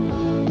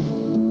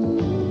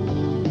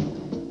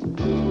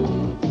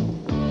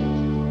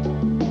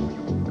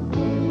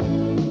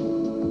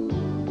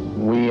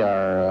 We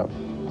are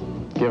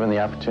given the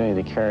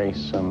opportunity to carry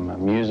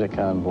some music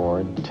on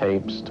board,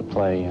 tapes to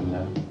play in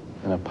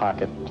a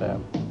pocket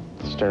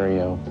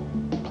stereo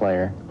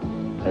player.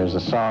 There's a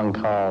song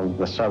called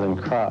The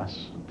Southern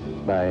Cross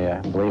by, I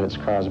believe it's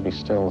Crosby,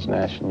 Stills,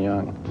 Nash &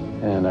 Young.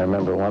 And I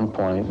remember at one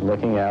point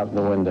looking out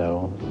the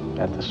window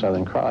at the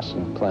Southern Cross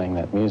and playing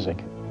that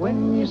music.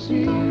 When you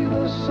see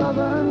the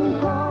Southern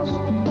Cross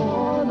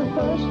for the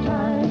first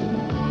time,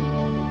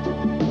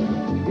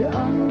 you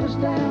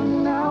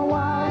understand now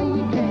why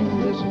you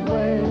came this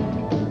way.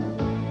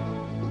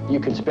 You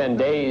could spend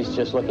days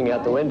just looking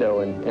out the window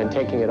and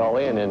taking it all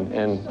in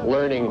and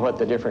learning what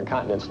the different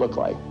continents look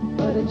like.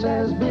 But it's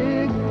as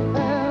big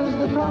as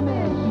the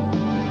promise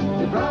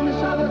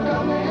of a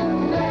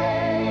coming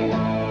day.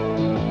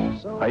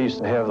 I used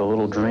to have the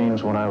little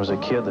dreams when I was a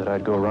kid that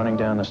I'd go running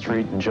down the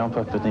street and jump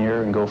up in the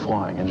air and go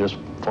flying and just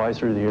fly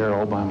through the air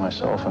all by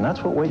myself. And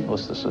that's what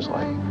weightlessness is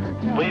like.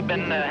 We've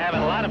been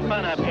having a lot of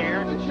fun up here,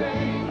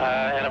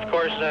 and of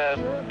course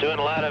doing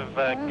a lot of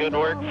good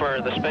work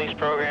for the space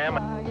program.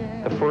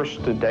 The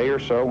first day or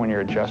so when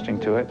you're adjusting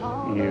to it,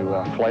 you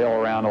flail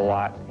around a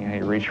lot. You know,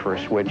 you reach for a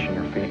switch and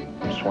your feet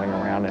swing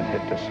around and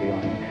hit the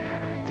ceiling.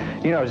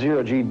 You know,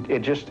 zero G, it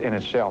just in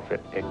itself,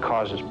 it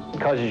causes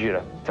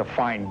you to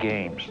find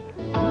games.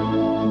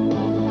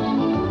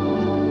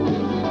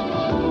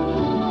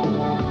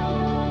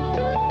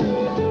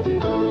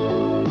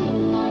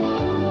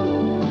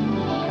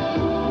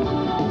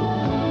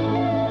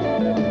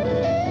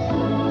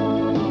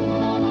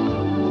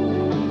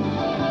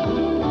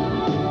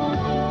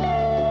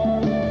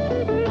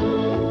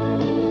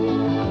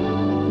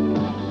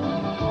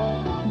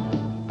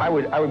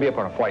 I would be up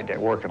on a flight deck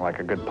working like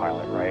a good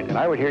pilot, right? And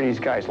I would hear these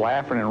guys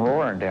laughing and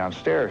roaring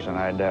downstairs, and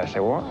I'd say,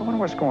 well, I wonder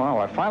what's going on.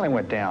 Well, I finally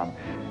went down,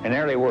 and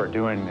there they were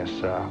doing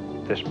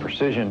this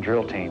precision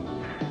drill team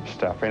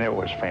stuff, and it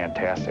was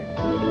fantastic.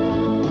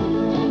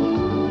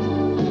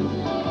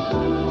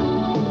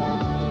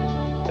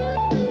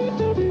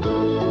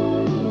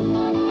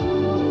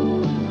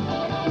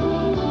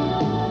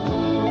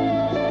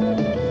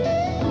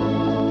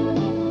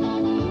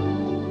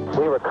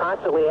 We were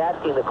constantly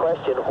asking the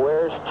question,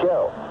 where's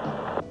Joe?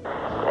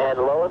 And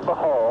lo and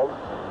behold,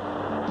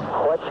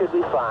 what should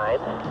we find?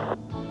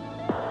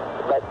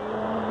 But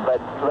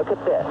look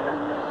at this.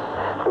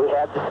 We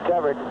have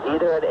discovered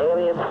either an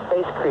alien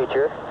space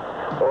creature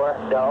or,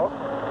 no,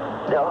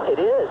 it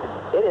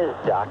is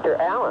Dr.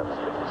 Allen.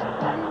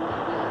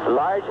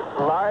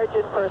 Large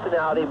in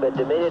personality but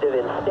diminutive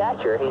in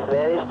stature, he's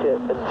managed to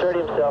insert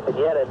himself in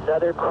yet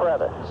another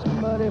crevice.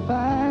 Somebody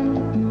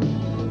fine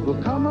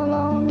will come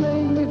along,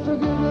 make me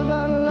forget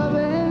about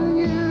loving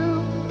you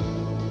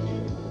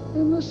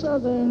in the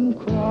Southern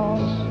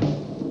Cross.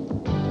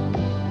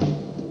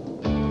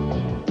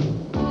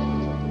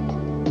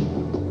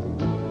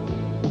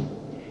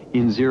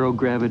 In zero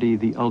gravity,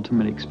 the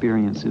ultimate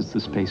experience is the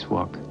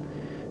spacewalk.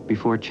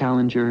 Before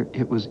Challenger,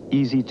 it was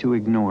easy to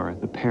ignore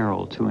the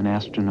peril to an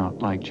astronaut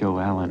like Joe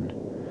Allen.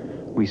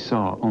 We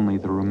saw only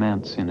the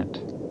romance in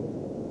it.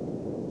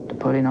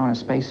 Putting on a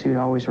spacesuit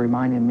always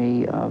reminded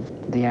me of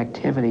the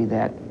activity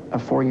that a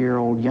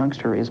 4-year-old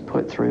youngster is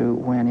put through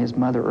when his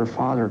mother or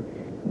father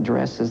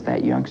dresses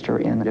that youngster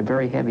in a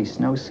very heavy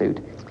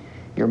snowsuit.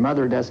 Your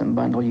mother doesn't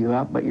bundle you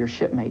up, but your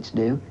shipmates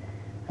do,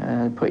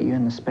 put you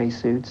in the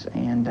spacesuits,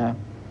 and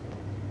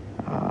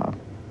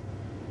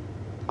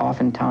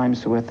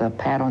oftentimes with a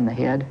pat on the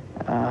head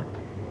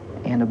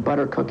and a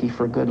butter cookie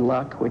for good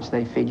luck, which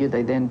they feed you.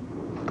 They then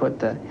put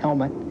the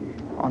helmet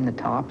on the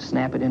top,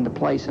 snap it into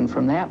place, and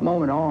from that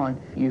moment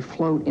on, you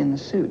float in the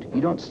suit.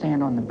 You don't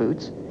stand on the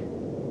boots.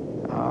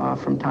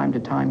 From time to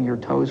time, your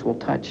toes will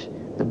touch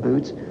the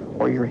boots,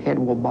 or your head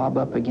will bob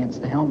up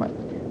against the helmet.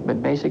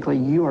 But basically,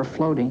 you are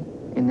floating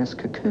in this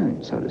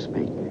cocoon, so to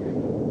speak.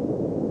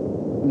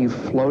 You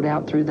float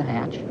out through the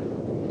hatch.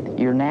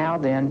 You're now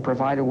then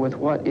provided with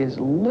what is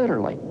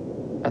literally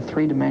a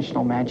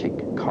three-dimensional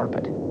magic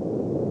carpet.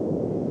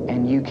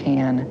 And you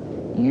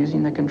can,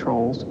 using the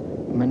controls,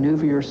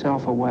 maneuver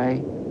yourself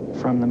away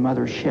from the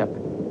mother ship.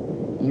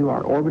 You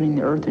are orbiting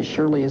the Earth as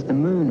surely as the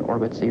moon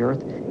orbits the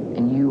Earth,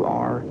 and you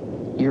are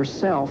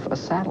yourself a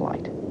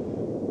satellite.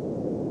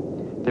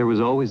 There was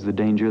always the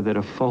danger that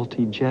a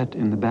faulty jet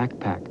in the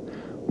backpack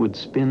would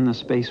spin the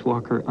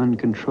spacewalker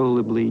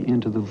uncontrollably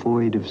into the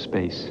void of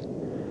space.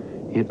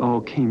 It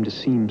all came to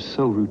seem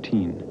so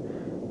routine,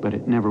 but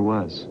it never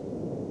was.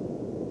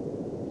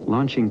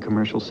 Launching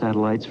commercial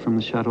satellites from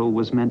the shuttle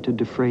was meant to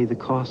defray the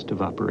cost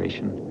of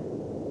operation.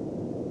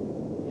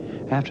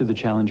 After the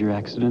Challenger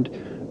accident,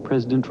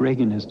 President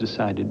Reagan has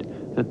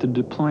decided that the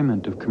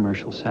deployment of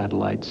commercial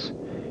satellites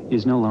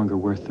is no longer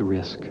worth the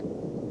risk.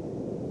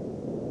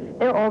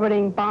 They're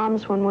orbiting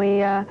bombs when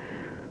we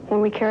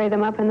carry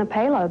them up in the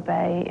payload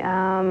bay.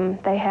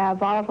 They have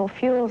volatile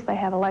fuels, they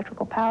have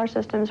electrical power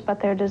systems, but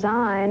they're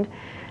designed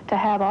to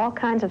have all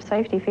kinds of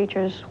safety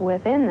features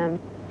within them.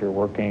 You're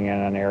working in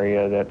an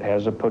area that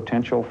has a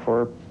potential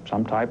for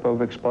some type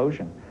of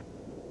explosion.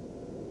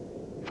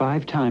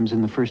 5 times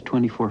in the first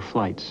 24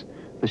 flights,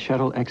 the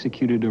shuttle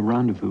executed a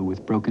rendezvous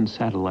with broken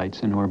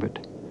satellites in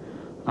orbit.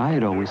 I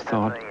had always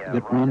thought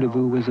that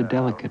rendezvous was a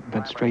delicate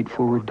but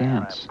straightforward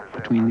dance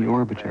between the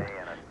orbiter,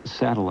 the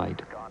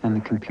satellite, and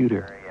the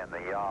computer.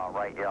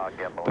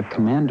 But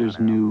commanders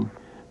knew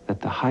that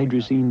the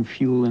hydrazine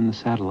fuel in the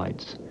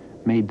satellites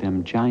made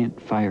them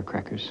giant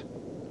firecrackers.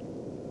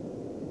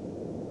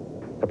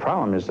 The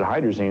problem is the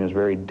hydrazine is a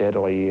very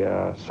deadly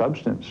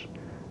substance.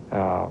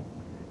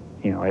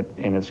 You know,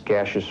 in its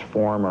gaseous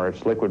form or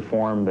its liquid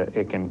form, that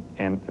it can,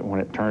 and when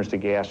it turns to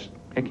gas,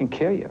 it can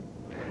kill you.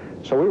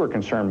 So we were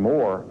concerned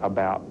more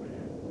about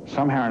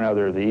somehow or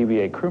another the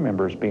EVA crew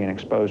members being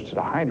exposed to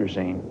the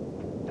hydrazine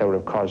that would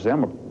have caused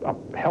them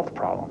a health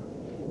problem.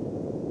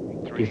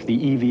 If the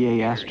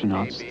EVA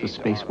astronauts, the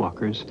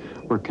spacewalkers,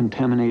 were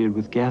contaminated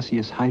with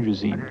gaseous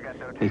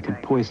hydrazine, they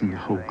could poison the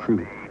whole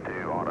crew.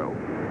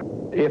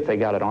 If they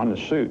got it on the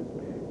suit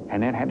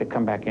and then had to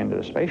come back into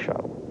the space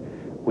shuttle,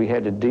 we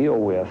had to deal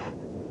with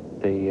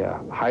the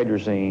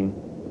hydrazine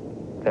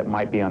that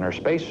might be on our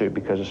spacesuit,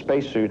 because a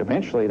spacesuit,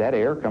 eventually that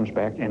air comes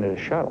back into the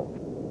shuttle.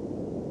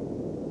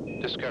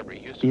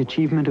 The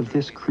achievement of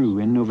this crew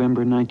in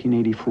November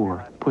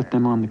 1984 put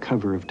them on the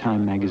cover of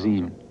Time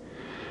magazine.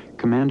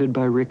 Commanded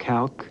by Rick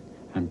Houck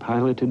and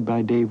piloted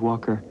by Dave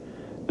Walker,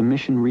 the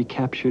mission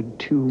recaptured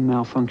 2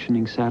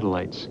 malfunctioning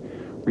satellites,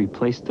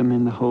 replaced them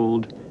in the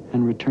hold,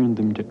 and returned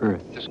them to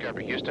Earth.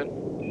 Discovery, Houston.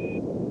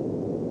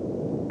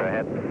 Go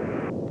ahead.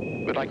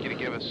 We'd like you to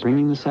give us...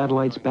 Bringing the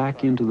satellites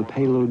back into the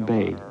payload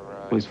bay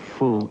was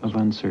full of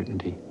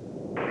uncertainty.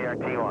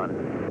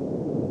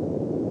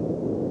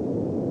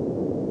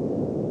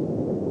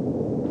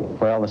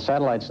 Well, the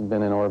satellites had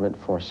been in orbit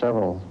for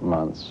several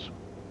months.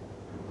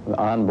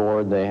 On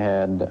board, they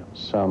had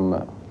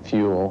some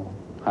fuel,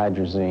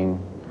 hydrazine.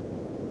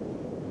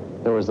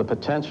 There was the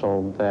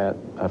potential that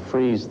a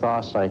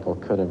freeze-thaw cycle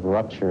could have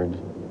ruptured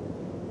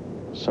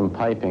some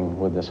piping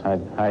with this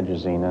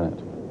hydrazine in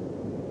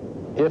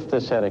it. If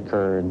this had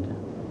occurred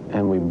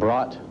and we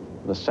brought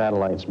the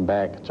satellites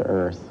back to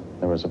Earth,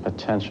 there was a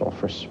potential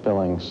for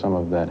spilling some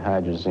of that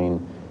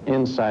hydrazine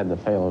inside the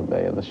payload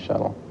bay of the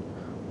shuttle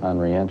on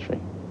re-entry.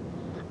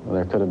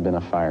 There could have been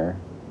a fire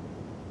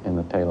in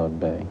the payload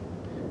bay.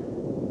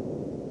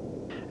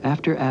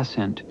 After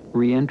ascent,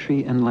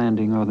 re-entry and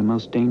landing are the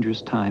most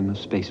dangerous time of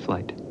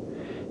spaceflight.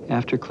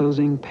 After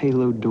closing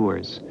payload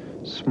doors,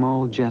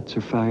 small jets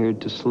are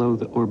fired to slow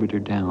the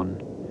orbiter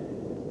down.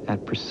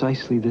 At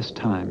precisely this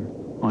time,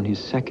 on his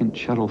second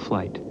shuttle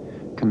flight,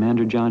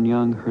 Commander John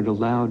Young heard a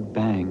loud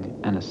bang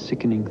and a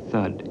sickening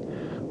thud,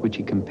 which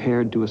he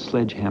compared to a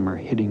sledgehammer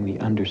hitting the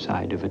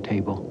underside of a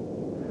table.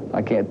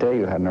 I can't tell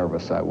you how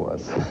nervous I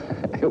was.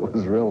 It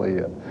was really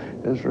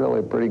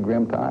a pretty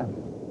grim time.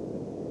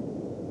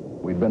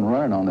 We'd been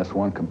running on this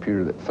one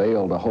computer that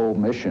failed a whole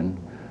mission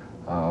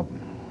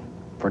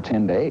for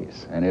 10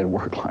 days, and it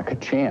worked like a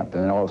champ,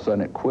 and then all of a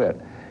sudden it quit.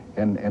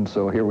 And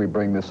so here we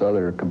bring this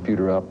other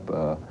computer up,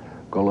 go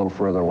a little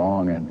further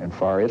along, and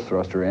fire its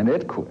thruster, and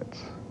it quits.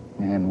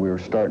 And we were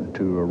starting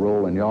to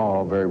roll and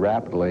yaw very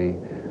rapidly.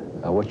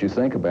 What you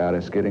think about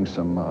is getting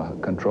some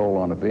control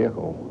on the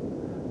vehicle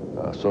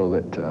so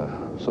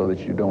that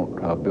you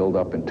don't build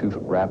up in too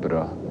rapid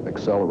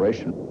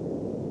acceleration.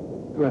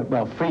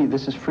 Well,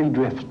 this is free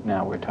drift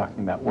now we're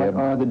talking about. What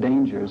are the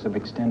dangers of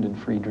extended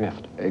free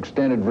drift?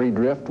 Extended free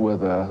drift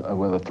with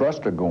a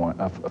thruster going,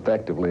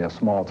 effectively a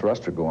small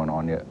thruster going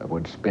on you,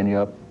 would spin you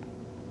up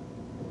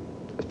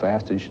as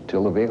fast as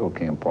till the vehicle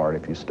came apart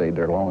if you stayed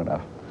there long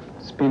enough.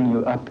 Spin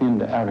you up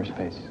into outer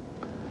space?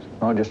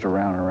 No, just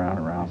around and around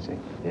and around. I see.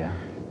 Yeah.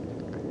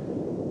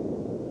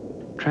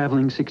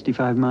 Traveling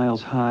 65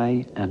 miles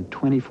high and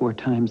 24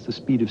 times the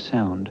speed of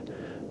sound,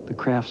 the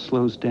craft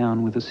slows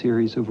down with a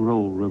series of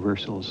roll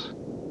reversals.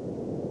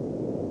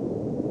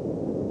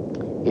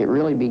 It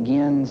really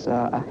begins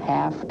a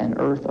half an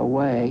Earth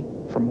away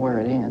from where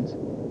it ends.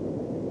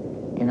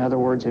 In other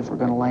words, if we're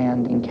going to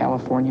land in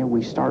California,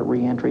 we start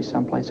re-entry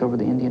someplace over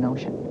the Indian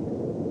Ocean.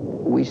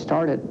 We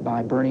start it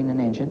by burning an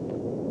engine.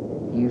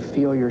 You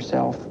feel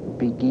yourself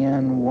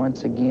begin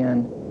once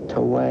again to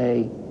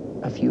weigh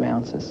a few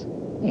ounces,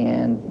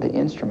 and the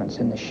instruments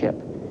in the ship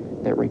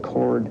that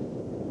record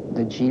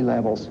the G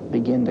levels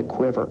begin to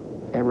quiver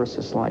ever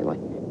so slightly.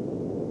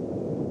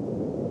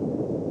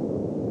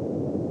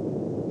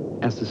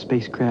 As the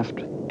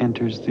spacecraft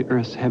enters the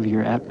Earth's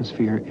heavier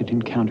atmosphere, it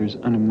encounters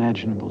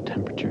unimaginable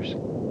temperatures.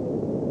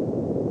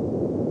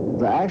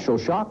 The actual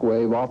shock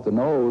wave off the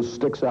nose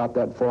sticks out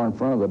that far in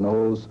front of the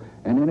nose,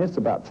 and then it's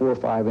about 4 or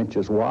 5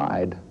 inches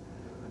wide.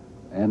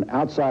 And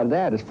outside of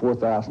that is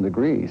 4,000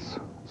 degrees.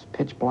 It's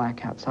pitch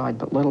black outside,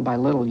 but little by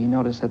little you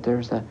notice that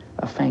there's a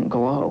faint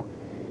glow.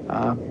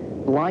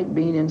 Light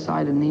being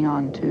inside a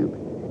neon tube.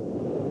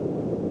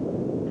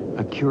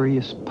 A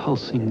curious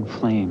pulsing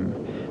flame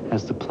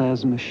as the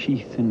plasma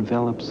sheath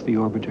envelops the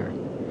orbiter,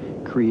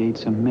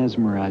 creates a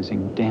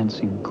mesmerizing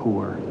dancing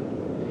core.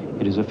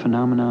 It is a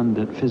phenomenon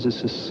that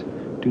physicists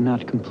do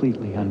not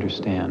completely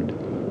understand.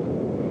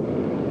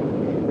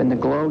 And the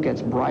glow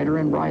gets brighter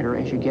and brighter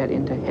as you get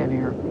into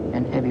heavier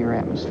and heavier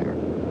atmosphere.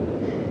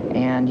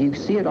 And you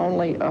see it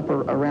only up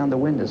around the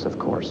windows, of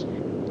course.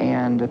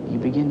 And you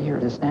begin to hear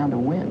the sound of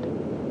wind.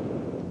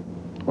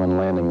 When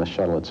landing the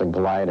shuttle, it's a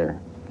glider.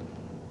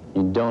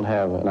 You don't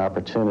have an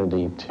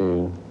opportunity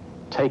to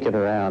take it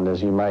around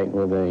as you might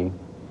with a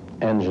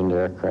engined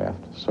aircraft.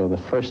 So the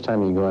first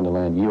time you go into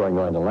land, you are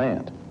going to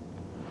land.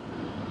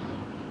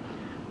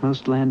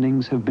 Most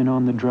landings have been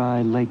on the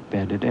dry lake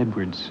bed at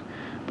Edwards,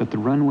 but the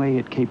runway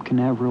at Cape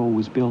Canaveral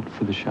was built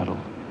for the shuttle.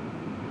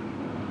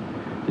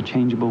 The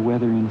changeable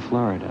weather in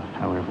Florida,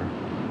 however,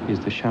 is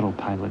the shuttle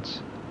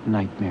pilot's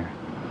nightmare.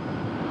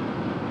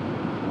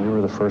 We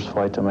were the first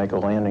flight to make a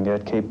landing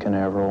at Cape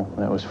Canaveral.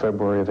 That was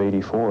February of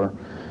 '84.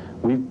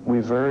 We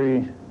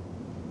very,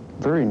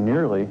 very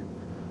nearly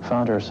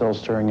found ourselves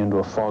staring into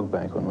a fog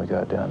bank when we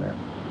got down there.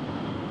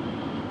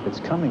 It's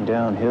coming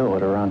downhill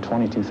at around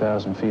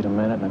 22,000 feet a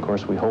minute, and of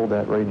course we hold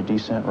that rate of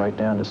descent right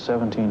down to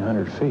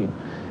 1,700 feet.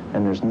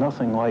 And there's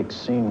nothing like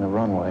seeing the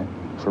runway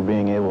for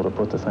being able to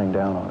put the thing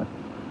down on it.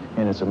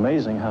 And it's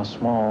amazing how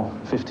small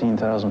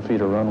 15,000 feet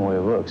of runway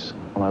looks.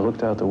 When I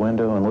looked out the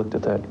window and looked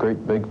at that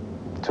great big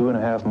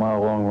 2.5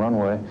 mile long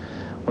runway,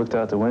 looked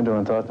out the window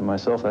and thought to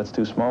myself, that's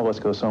too small, let's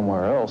go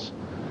somewhere else.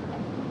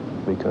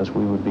 Because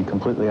we would be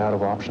completely out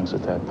of options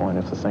at that point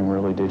if the thing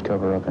really did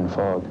cover up in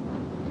fog.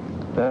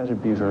 That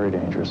would be very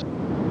dangerous.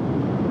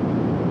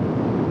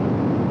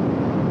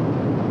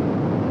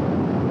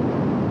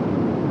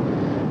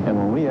 And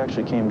when we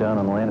actually came down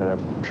and landed,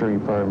 I'm sure you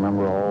probably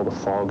remember all the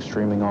fog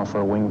streaming off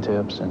our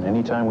wingtips, and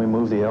anytime we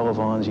moved the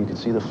elevons, you could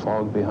see the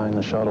fog behind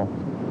the shuttle.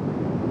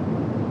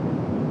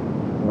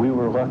 We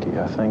were lucky.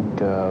 I think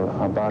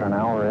about an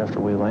hour after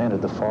we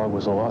landed, the fog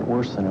was a lot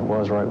worse than it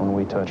was right when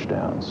we touched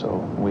down. So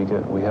we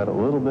had a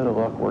little bit of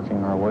luck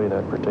working our way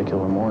that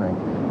particular morning.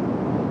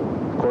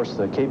 Of course,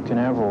 the Cape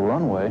Canaveral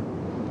runway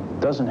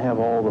doesn't have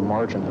all the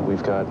margin that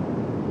we've got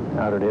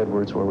out at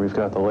Edwards, where we've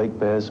got the lake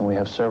beds, and we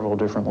have several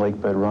different lake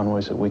bed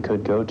runways that we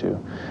could go to.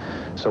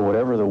 So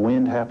whatever the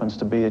wind happens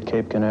to be at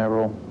Cape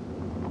Canaveral,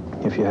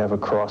 if you have a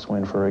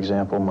crosswind, for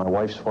example, my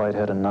wife's flight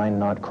had a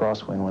 9-knot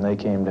crosswind when they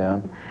came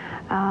down.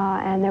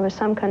 And there was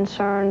some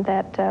concern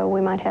that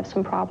we might have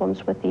some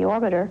problems with the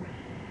orbiter.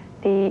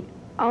 The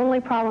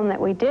only problem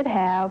that we did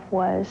have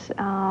was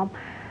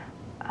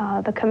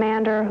the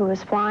commander who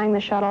was flying the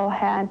shuttle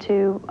had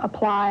to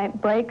apply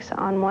brakes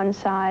on one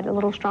side a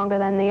little stronger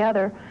than the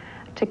other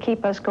to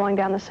keep us going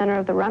down the center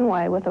of the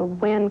runway with a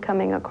wind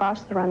coming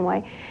across the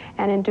runway.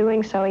 And in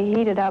doing so, he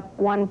heated up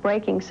one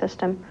braking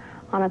system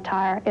on a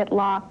tire. It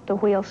locked, the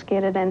wheel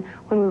skidded, and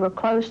when we were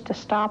close to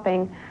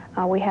stopping,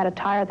 we had a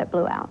tire that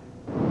blew out.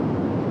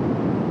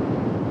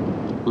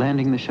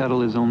 Landing the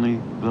shuttle is only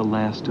the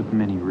last of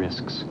many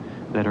risks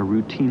that are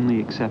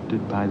routinely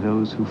accepted by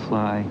those who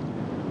fly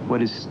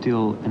what is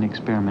still an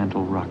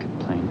experimental rocket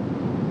plane.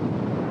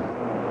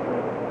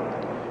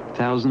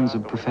 Thousands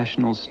of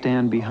professionals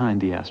stand behind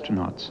the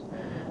astronauts,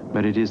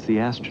 but it is the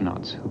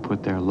astronauts who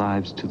put their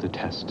lives to the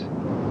test.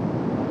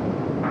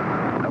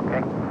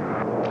 Okay.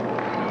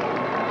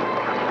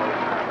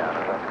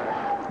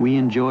 We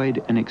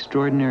enjoyed an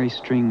extraordinary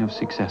string of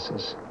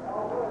successes.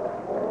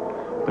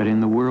 But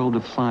in the world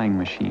of flying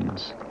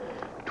machines,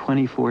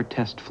 24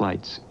 test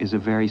flights is a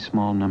very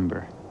small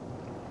number.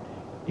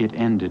 It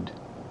ended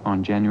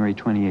on January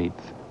 28th,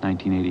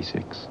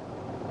 1986.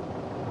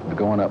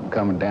 Going up and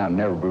coming down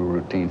never be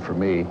routine for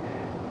me,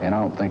 and I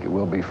don't think it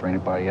will be for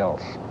anybody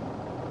else.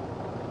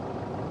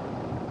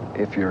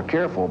 If you're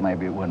careful,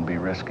 maybe it wouldn't be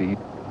risky.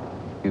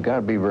 You've got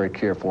to be very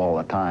careful all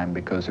the time,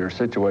 because there are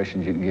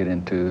situations you can get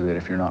into that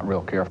if you're not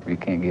real careful, you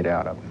can't get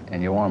out of.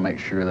 And you want to make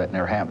sure that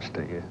never happens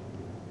to you.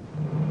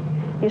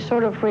 You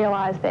sort of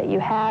realize that you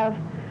have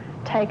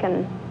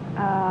taken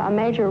a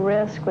major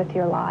risk with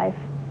your life.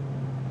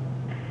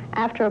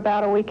 After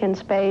about a week in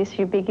space,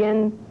 you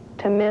begin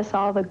to miss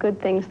all the good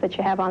things that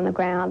you have on the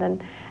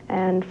ground,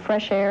 and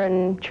fresh air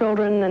and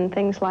children and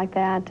things like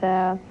that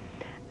are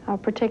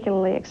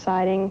particularly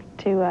exciting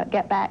to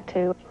get back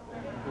to.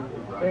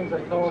 If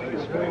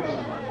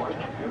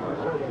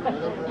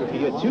you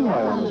get too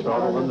high on the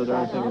throttle, then the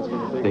darn thing is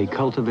going to be... They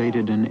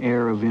cultivated an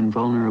air of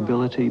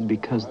invulnerability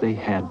because they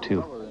had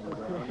to.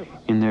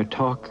 In their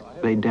talk,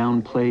 they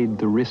downplayed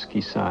the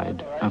risky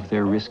side of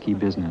their risky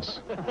business.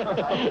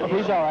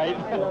 He's all right.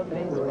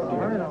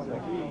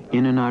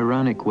 In an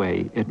ironic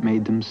way, it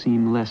made them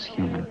seem less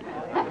human.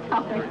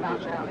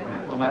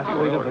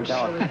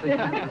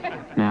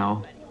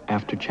 Now,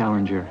 after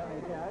Challenger,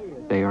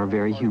 they are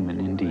very human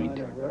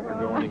indeed. We're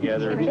going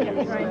together.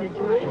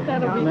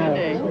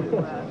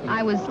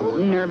 I was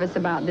nervous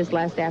about this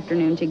last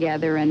afternoon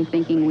together and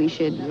thinking we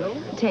should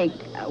take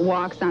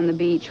walks on the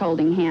beach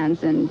holding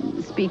hands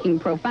and speaking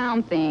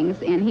profound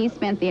things, and he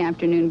spent the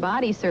afternoon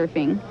body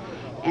surfing,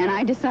 and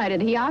I decided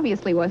he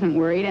obviously wasn't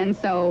worried, and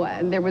so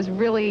there was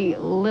really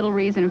little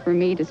reason for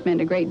me to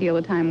spend a great deal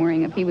of time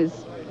worrying if he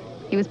was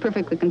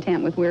perfectly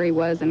content with where he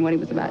was and what he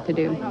was about to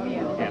do.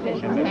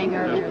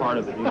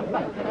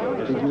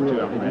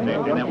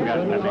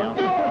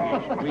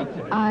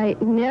 I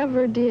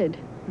never did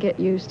get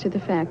used to the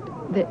fact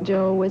that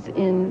Joe was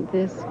in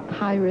this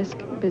high-risk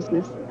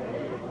business.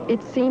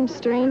 It seemed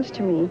strange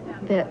to me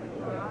that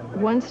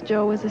once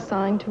Joe was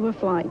assigned to a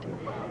flight,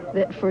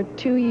 that for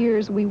 2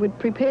 years we would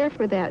prepare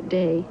for that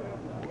day,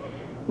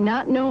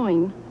 not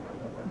knowing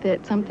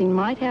that something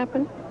might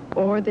happen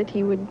or that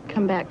he would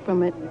come back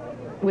from it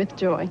with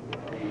joy.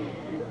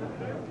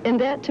 And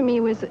that to me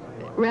was a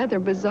rather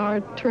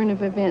bizarre turn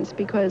of events,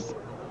 because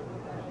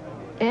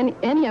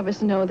any of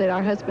us know that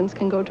our husbands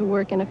can go to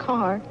work in a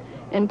car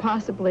and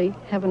possibly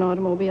have an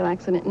automobile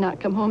accident and not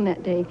come home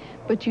that day,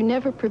 but you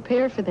never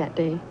prepare for that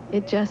day.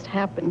 It just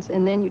happens,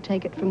 and then you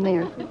take it from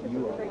there.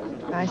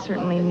 I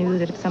certainly knew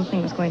that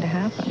something was going to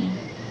happen,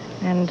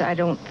 and I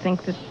don't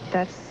think that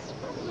that's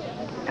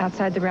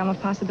outside the realm of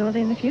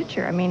possibility in the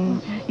future. I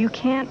mean, you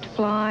can't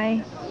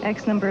fly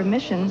X number of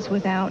missions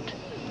without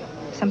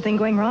something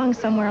going wrong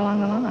somewhere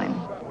along the line.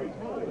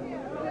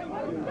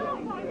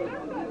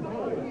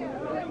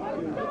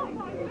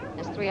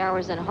 It's 3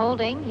 hours in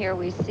holding. Here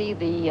we see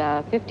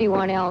the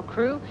 51L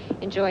crew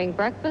enjoying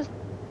breakfast.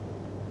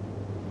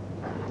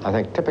 I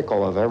think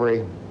typical of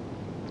every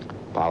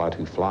pilot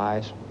who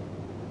flies,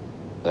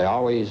 they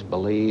always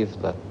believe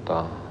that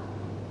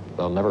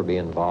they'll never be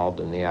involved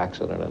in the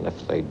accident, and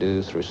if they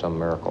do, through some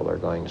miracle, they're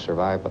going to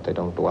survive, but they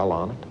don't dwell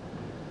on it.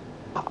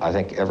 I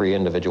think every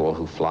individual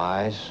who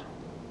flies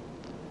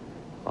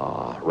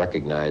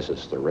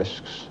recognizes the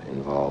risks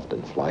involved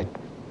in flight,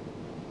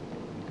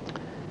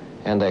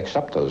 and they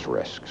accept those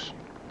risks.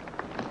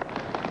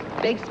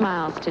 Big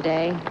smiles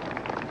today,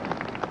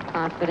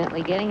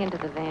 confidently getting into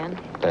the van.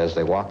 As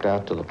they walked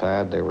out to the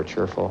pad, they were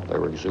cheerful, they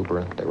were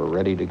exuberant, they were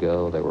ready to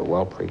go, they were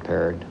well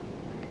prepared.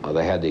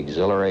 They had the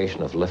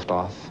exhilaration of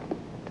liftoff,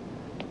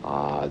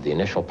 the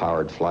initial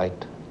powered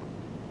flight,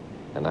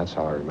 and that's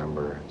how I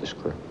remember this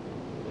crew.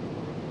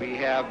 We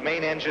have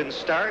main engine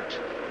start.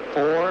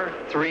 4,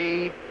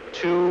 3,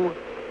 2,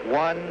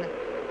 1,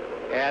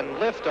 and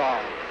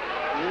liftoff.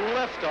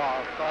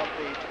 Liftoff of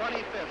the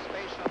 25th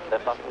Space Shuttle.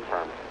 Liftoff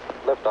confirmed.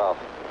 Liftoff.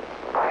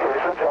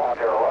 Houston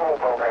Challenger, roll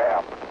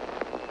program.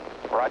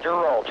 Roger,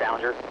 roll,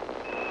 Challenger.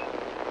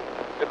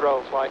 Good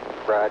roll, Mike.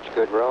 Raj,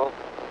 good roll.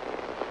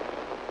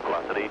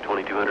 Velocity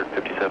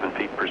 2,257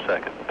 feet per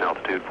second.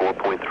 Altitude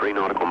 4.3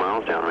 nautical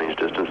miles. Downrange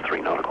distance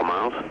 3 nautical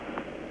miles.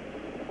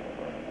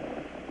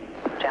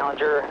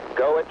 Challenger,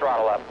 go at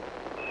throttle up.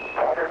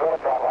 Challenger, go at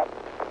throttle up.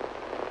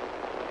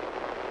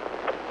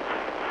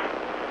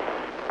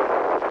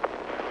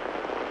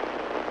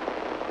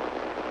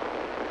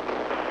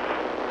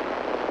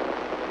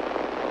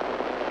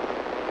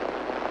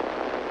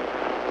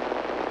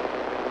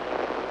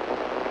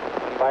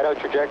 Fido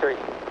trajectory.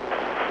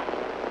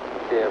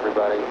 Okay,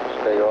 everybody,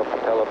 stay off the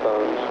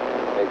telephones.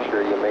 Make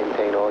sure you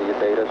maintain all your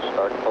data.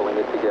 Start pulling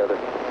it together.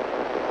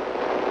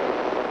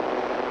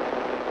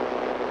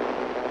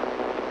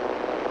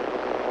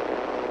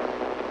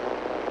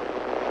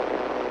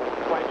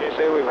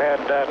 JC, we've had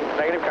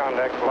negative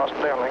contact, lost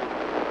downlink.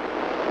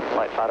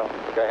 Flight Fido.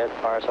 Go ahead.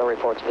 RSO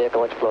reports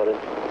vehicle exploded.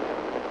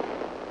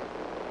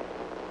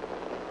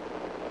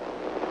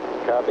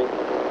 Copy.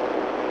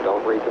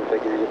 Don't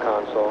reconfigure your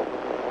console.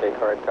 Take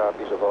hard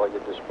copies of all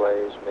your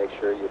displays. Make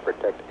sure you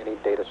protect any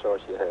data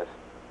source you have.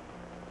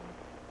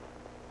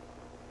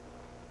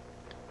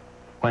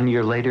 1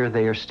 year later,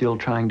 they are still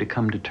trying to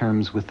come to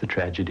terms with the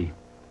tragedy.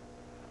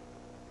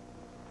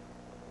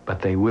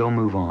 But they will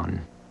move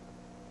on.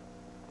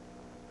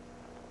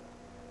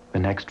 The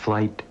next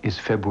flight is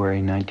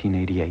February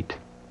 1988.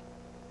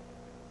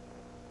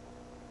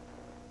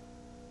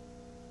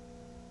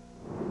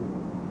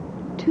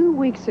 Two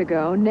weeks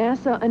ago,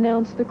 NASA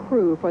announced the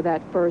crew for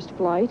that first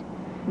flight.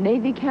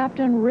 Navy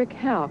Captain Rick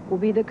Houck will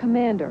be the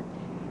commander.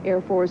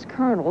 Air Force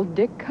Colonel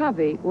Dick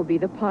Covey will be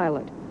the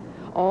pilot.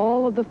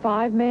 All of the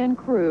 5-man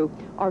crew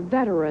are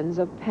veterans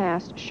of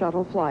past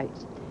shuttle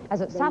flights. as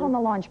it sat on the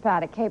launch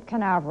pad at Cape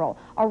Canaveral.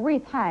 A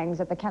wreath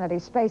hangs at the Kennedy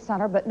Space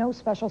Center, but no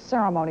special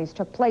ceremonies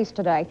took place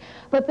today.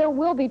 But there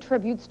will be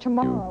tributes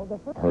tomorrow.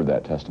 You heard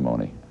that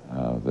testimony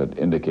that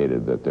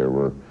indicated that there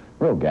were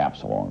real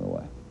gaps along the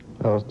way.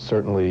 Well,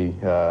 certainly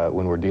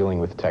when we're dealing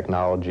with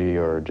technology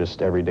or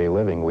just everyday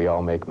living, we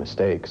all make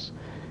mistakes.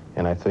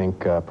 And I think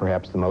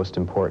perhaps the most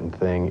important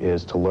thing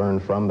is to learn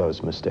from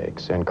those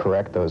mistakes and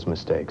correct those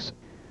mistakes.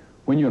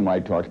 When you and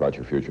Mike talked about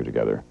your future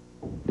together,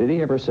 did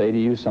he ever say to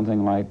you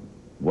something like,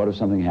 what if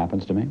something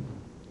happens to me?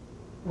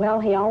 Well,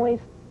 he always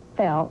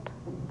felt,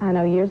 I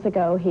know years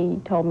ago he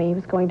told me he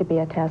was going to be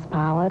a test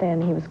pilot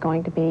and he was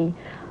going to be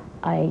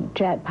a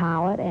jet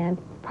pilot and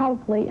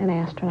probably an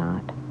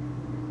astronaut.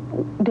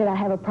 Did I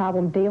have a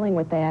problem dealing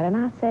with that? And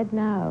I said,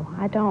 no,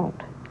 I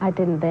don't. I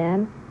didn't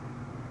then.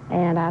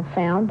 And I've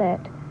found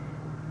that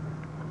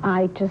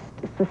I just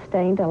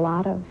sustained a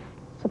lot of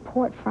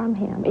support from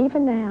him,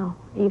 even now,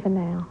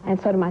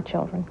 and so do my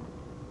children.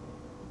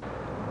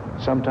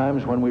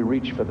 Sometimes when we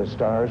reach for the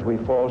stars, we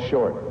fall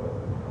short,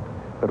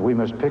 but we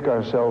must pick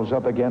ourselves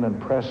up again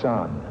and press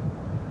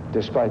on,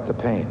 despite the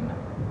pain.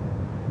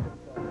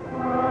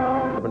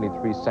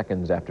 73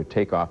 seconds after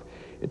takeoff,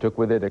 it took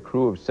with it a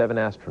crew of 7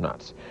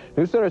 astronauts.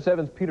 News Center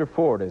 7's Peter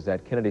Ford is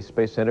at Kennedy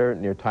Space Center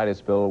near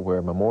Titusville,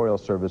 where memorial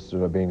services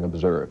are being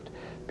observed.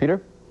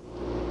 Peter?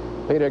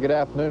 Peter, good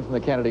afternoon from the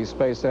Kennedy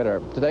Space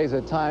Center. Today's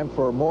a time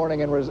for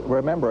mourning and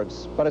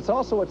remembrance, but it's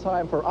also a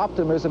time for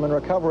optimism and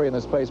recovery in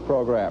the space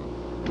program.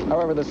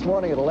 However, this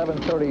morning at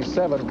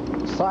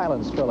 11:37,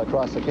 silence fell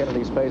across the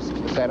Kennedy Space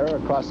Center,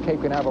 across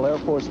Cape Canaveral Air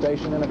Force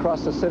Station, and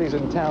across the cities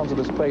and towns of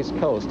the Space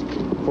Coast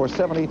for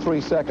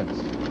 73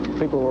 seconds.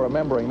 People were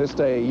remembering this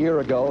day a year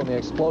ago and the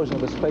explosion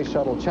of the Space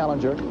Shuttle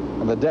Challenger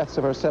and the deaths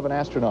of her 7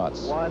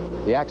 astronauts.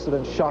 The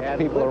accident shocked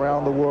people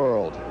around the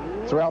world.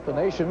 Throughout the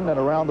nation and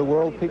around the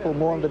world, people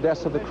mourned the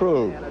deaths of the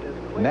crew.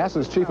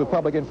 NASA's Chief of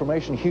Public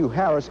Information, Hugh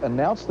Harris,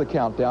 announced the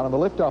countdown and the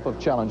liftoff of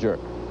Challenger.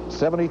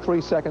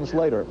 73 seconds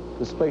later,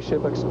 the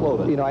spaceship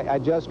exploded. You know, I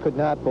just could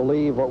not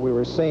believe what we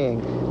were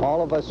seeing.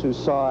 All of us who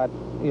saw it,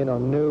 you know,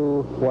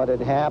 knew what had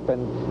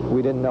happened.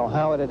 We didn't know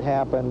how it had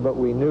happened, but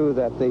we knew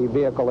that the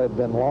vehicle had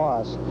been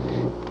lost.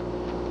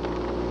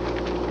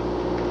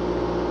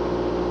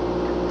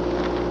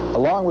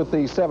 Along with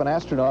the 7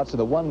 astronauts and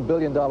the $1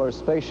 billion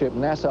spaceship,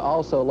 NASA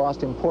also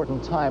lost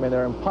important time in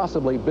their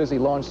impossibly busy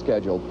launch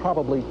schedule,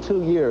 probably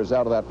 2 years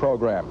out of that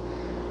program.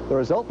 The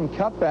resultant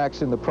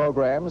cutbacks in the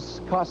programs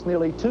cost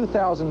nearly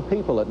 2,000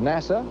 people at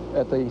NASA,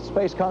 at the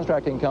space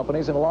contracting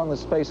companies, and along the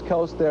Space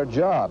Coast their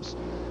jobs.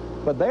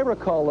 But they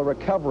recall the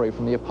recovery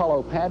from the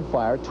Apollo pad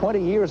fire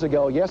 20 years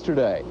ago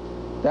yesterday.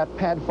 That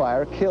pad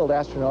fire killed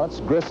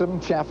astronauts Grissom,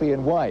 Chaffee,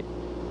 and White.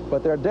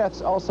 But their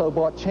deaths also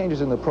brought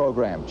changes in the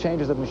program,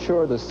 changes that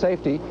ensure the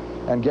safety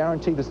and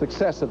guarantee the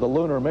success of the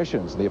lunar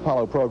missions, the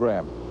Apollo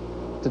program.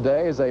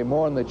 Today, as they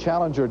mourn the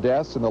Challenger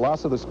deaths and the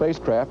loss of the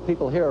spacecraft,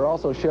 people here are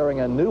also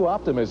sharing a new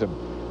optimism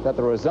that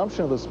the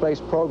resumption of the space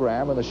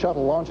program and the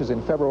shuttle launches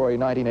in February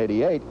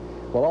 1988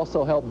 will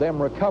also help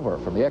them recover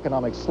from the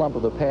economic slump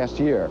of the past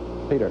year.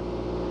 Peter.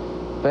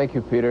 Thank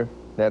you, Peter.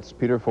 That's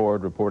Peter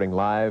Ford reporting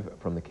live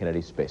from the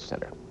Kennedy Space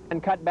Center.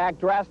 And cut back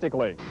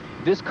drastically.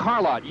 This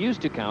car lot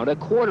used to count a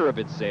quarter of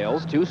its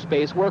sales to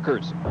space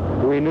workers.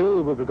 We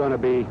knew we were going to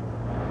be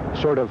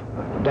sort of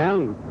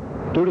down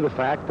due to the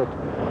fact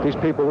that these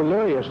people were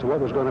leery as to what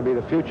was going to be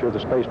the future of the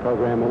space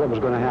program and what was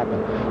going to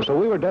happen. So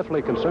we were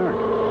definitely concerned.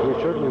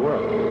 We certainly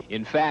were.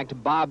 In fact,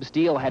 Bob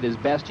Steele had his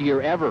best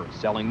year ever,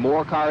 selling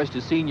more cars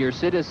to senior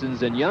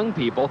citizens and young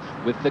people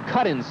with the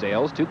cut-in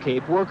sales to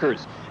Cape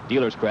workers.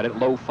 Dealers credit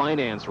low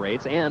finance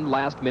rates and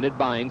last-minute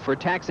buying for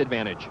tax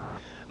advantage.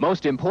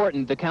 Most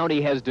important, the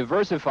county has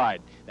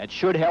diversified. That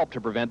should help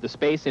to prevent the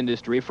space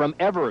industry from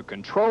ever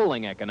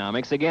controlling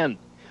economics again.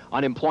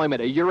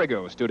 Unemployment a year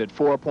ago stood at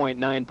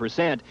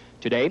 4.9%.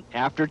 Today,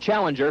 after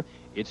Challenger,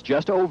 it's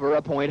just over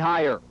a point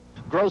higher.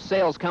 Gross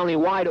sales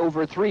countywide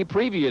over 3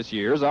 previous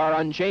years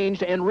are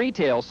unchanged and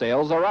retail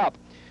sales are up.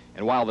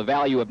 And while the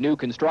value of new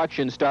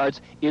construction starts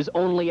is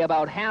only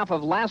about half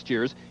of last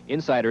year's,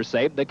 insiders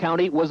say the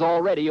county was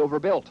already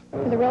overbuilt.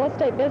 For the real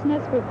estate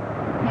business, we've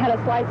had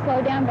a slight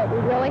slowdown, but we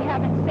really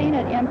haven't seen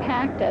it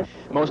impact us.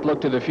 Most look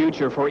to the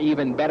future for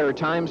even better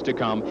times to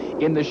come.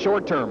 In the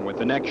short term, with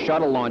the next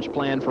shuttle launch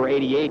planned for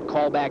 '88,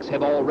 callbacks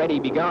have already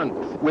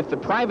begun. With the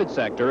private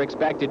sector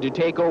expected to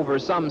take over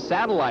some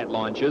satellite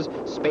launches,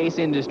 space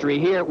industry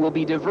here will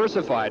be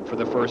diversified for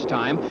the first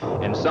time,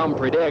 and some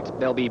predict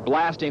they'll be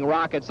blasting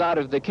rockets out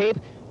of the Cape,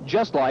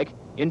 just like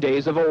in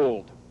days of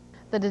old.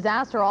 The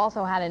disaster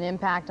also had an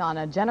impact on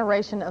a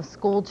generation of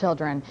school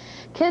children,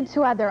 kids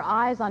who had their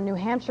eyes on New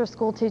Hampshire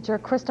school teacher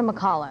Krista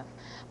McAuliffe.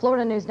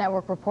 Florida News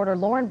Network reporter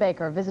Lauren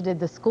Baker visited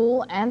the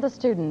school and the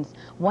students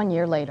 1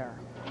 year later.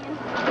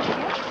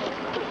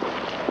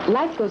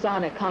 Life goes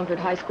on at Concord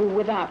High School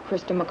without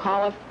Krista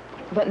McAuliffe,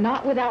 but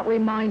not without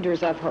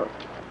reminders of her.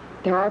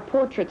 There are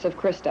portraits of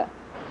Krista.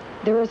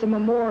 There is a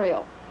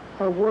memorial,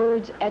 her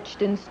words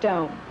etched in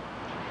stone.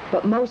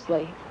 But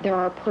mostly, there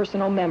are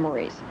personal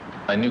memories.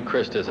 I knew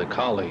Krista as a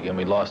colleague, and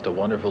we lost a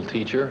wonderful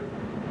teacher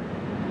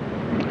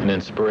an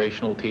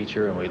inspirational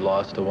teacher, and we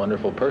lost a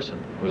wonderful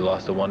person. We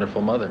lost a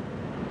wonderful mother.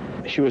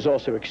 She was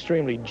also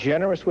extremely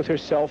generous with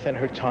herself and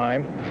her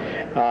time.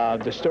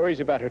 The stories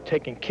about her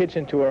taking kids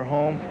into her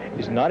home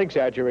is not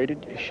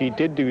exaggerated. She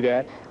did do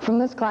that. From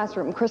this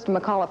classroom, Krista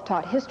McAuliffe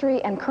taught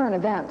history and current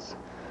events.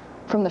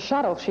 From the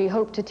shuttle, she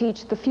hoped to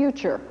teach the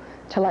future,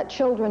 to let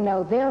children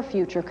know their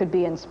future could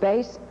be in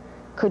space,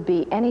 could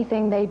be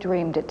anything they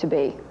dreamed it to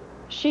be.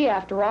 She,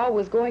 after all,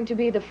 was going to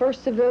be the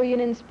first civilian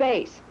in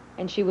space,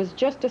 and she was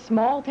just a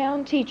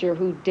small-town teacher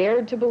who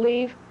dared to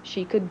believe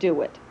she could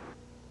do it.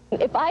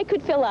 If I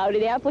could fill out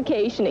an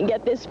application and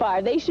get this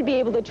far, they should be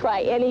able to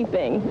try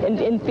anything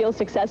and feel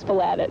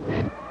successful at it.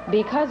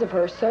 Because of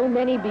her, so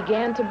many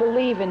began to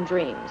believe in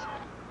dreams.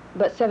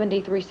 But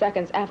 73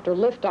 seconds after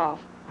liftoff,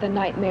 the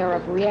nightmare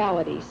of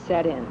reality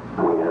set in.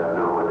 We have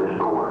no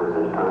additional orders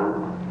this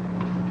time.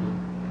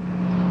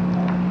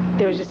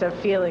 There was just a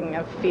feeling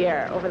of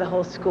fear over the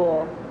whole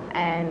school,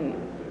 and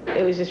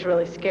it was just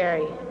really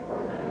scary.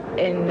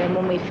 And then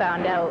when we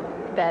found out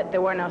that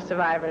there were no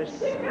survivors,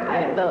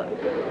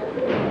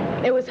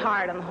 it was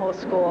hard on the whole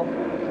school.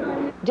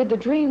 Did the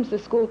dreams the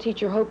school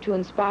teacher hoped to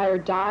inspire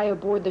die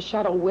aboard the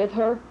shuttle with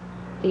her?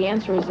 The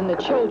answer is in the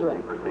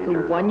children,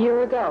 who 1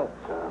 year ago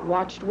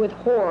watched with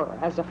horror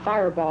as a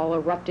fireball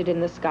erupted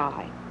in the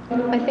sky.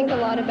 I think a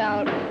lot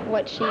about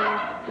what she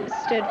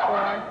stood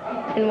for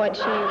and what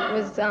she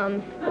was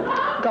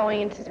going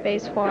into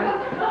space for,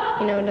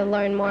 you know, to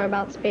learn more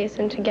about space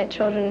and to get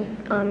children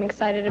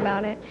excited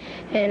about it.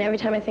 And every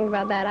time I think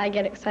about that, I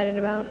get excited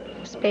about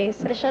space.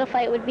 The shuttle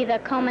flight would be the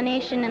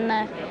culmination and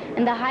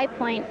the high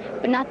point,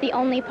 but not the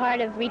only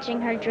part of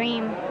reaching her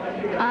dream.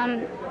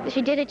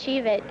 She did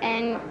achieve it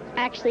and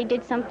actually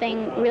did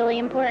something really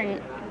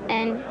important.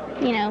 And,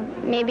 you know,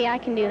 maybe I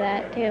can do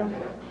that too.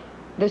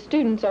 The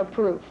students are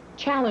proof.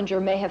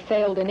 Challenger may have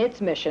failed in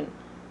its mission,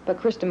 but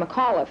Krista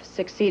McAuliffe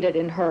succeeded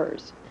in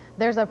hers.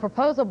 There's a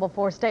proposal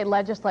before state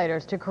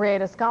legislators to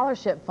create a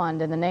scholarship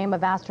fund in the name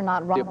of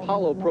astronaut Ronald. The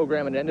Apollo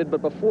program had ended,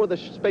 but before the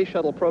Space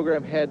Shuttle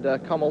program had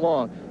come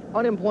along,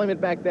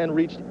 unemployment back then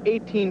reached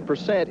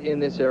 18% in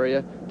this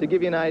area. To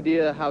give you an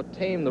idea how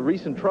tame the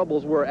recent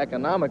troubles were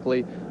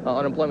economically,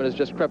 unemployment has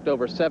just crept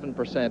over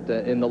 7%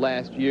 in the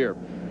last year.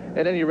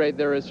 At any rate,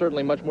 there is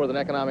certainly much more than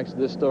economics to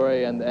this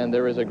story, and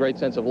there is a great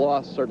sense of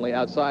loss, certainly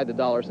outside the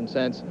dollars and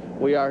cents.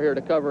 We are here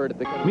to cover it at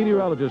the...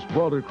 Meteorologist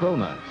Walter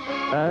Cronach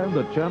and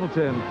the Channel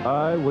 10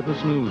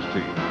 Eyewitness News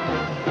team.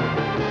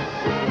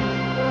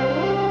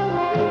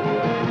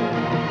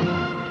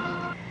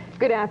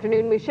 Good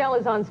afternoon. Michelle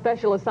is on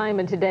special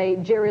assignment today.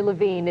 Jerry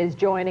Levine is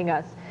joining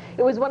us.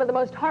 It was one of the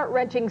most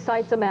heart-wrenching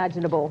sights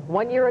imaginable.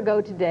 1 year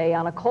ago today,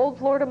 on a cold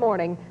Florida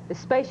morning, the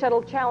Space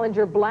Shuttle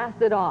Challenger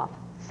blasted off.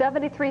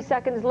 73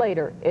 seconds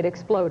later, it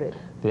exploded.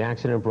 The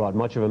accident brought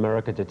much of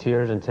America to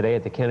tears, and today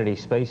at the Kennedy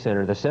Space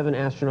Center, the 7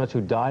 astronauts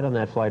who died on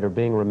that flight are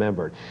being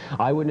remembered.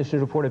 Eyewitness News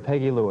reporter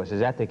Peggy Lewis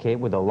is at the Cape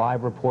with a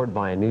live report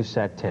via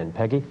NewsSat 10.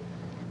 Peggy?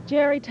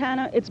 Jerry,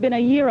 Tana, it's been a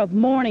year of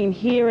mourning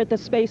here at the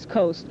Space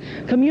Coast.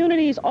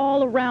 Communities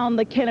all around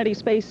the Kennedy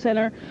Space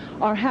Center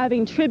are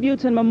having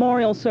tributes and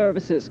memorial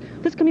services.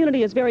 This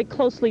community is very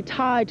closely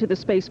tied to the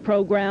space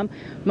program.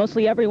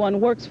 Mostly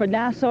everyone works for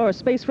NASA or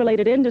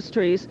space-related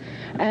industries,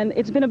 and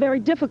it's been a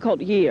very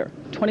difficult year.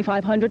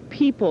 2,500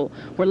 people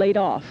were laid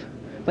off,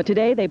 but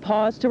today they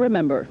pause to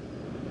remember.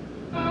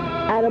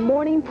 At a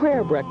morning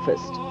prayer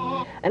breakfast,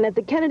 and at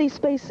the Kennedy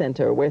Space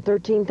Center, where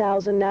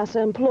 13,000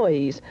 NASA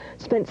employees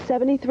spent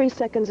 73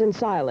 seconds in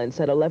silence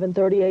at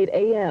 11:38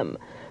 a.m.,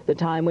 the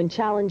time when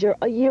Challenger,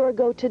 a year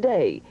ago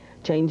today,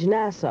 changed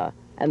NASA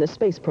and the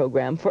space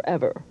program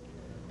forever.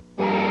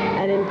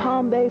 And in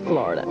Palm Bay,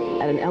 Florida,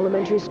 at an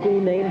elementary school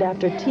named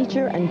after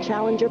teacher and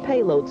Challenger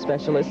payload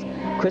specialist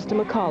Krista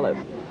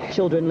McAuliffe,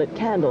 children lit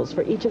candles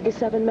for each of the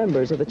 7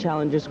 members of the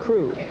Challenger's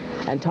crew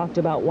and talked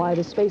about why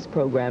the space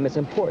program is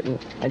important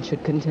and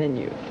should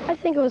continue. I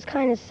think it was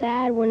kind of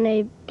sad when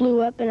they blew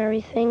up and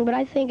everything, but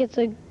I think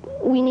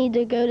we need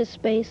to go to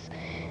space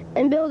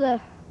and build a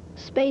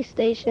space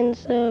station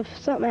so if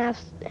something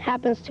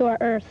happens to our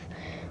Earth,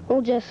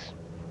 we'll just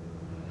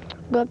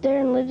go up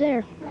there and live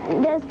there.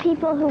 Those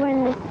people who were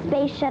in the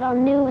space shuttle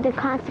knew the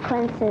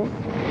consequences,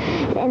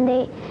 and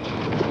they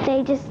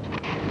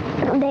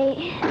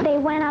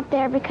went up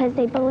there because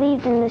they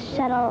believed in the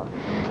shuttle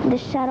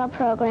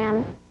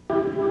program.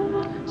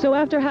 So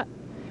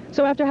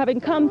after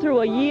having come through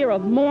a year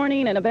of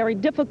mourning and a very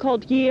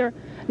difficult year,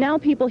 now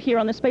people here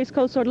on the Space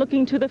Coast are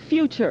looking to the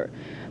future.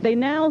 They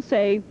now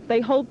say they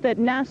hope that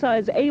NASA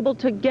is able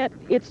to get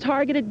its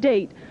targeted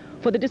date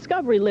for the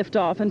Discovery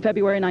liftoff in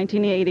February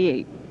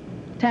 1988.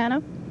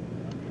 Tana?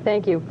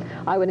 Thank you.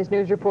 Eyewitness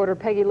News reporter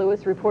Peggy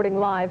Lewis reporting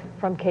live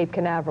from Cape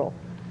Canaveral.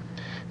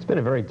 It's been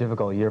a very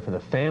difficult year for the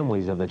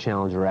families of the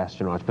Challenger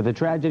astronauts, but the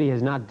tragedy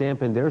has not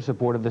dampened their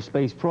support of the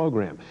space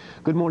program.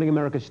 Good Morning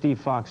America's Steve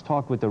Fox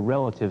talked with the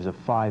relatives of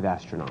 5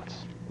 astronauts.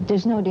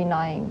 There's no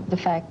denying the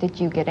fact that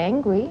you get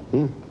angry,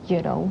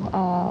 you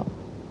know,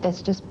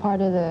 that's just part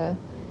of the,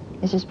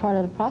 it's just part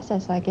of the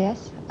process, I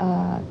guess,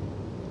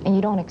 and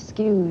you don't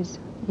excuse,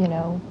 you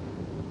know,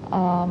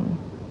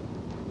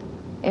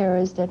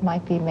 errors that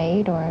might be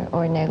made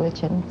or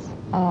negligence.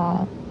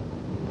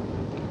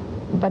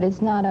 But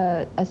it's not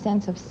a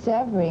sense of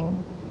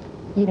severing,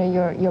 you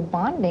know, your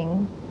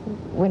bonding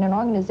with an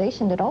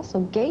organization that also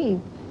gave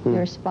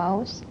your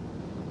spouse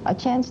a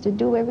chance to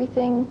do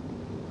everything,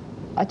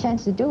 a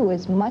chance to do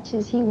as much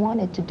as he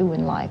wanted to do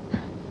in life.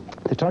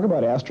 They talk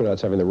about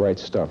astronauts having the right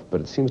stuff,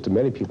 but it seems to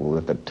many people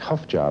that the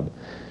tough job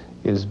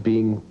is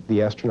being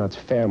the astronaut's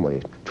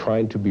family,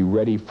 trying to be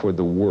ready for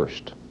the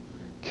worst.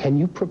 Can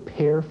you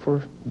prepare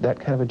for that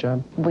kind of a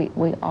job?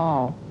 We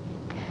all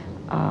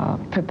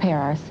prepare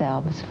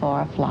ourselves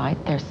for a flight.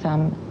 There's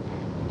some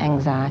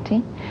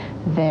anxiety.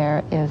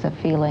 There is a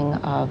feeling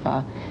of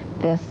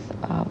this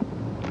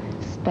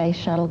space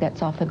shuttle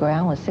gets off the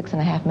ground with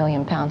 6.5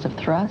 million pounds of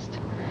thrust.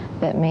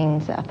 That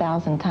means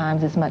 1,000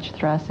 times as much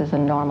thrust as a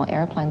normal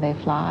airplane they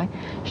fly.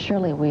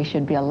 Surely we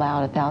should be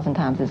allowed 1,000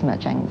 times as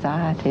much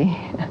anxiety.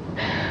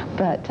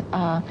 But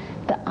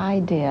the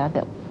idea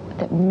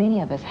that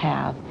many of us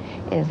have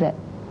is that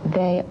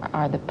they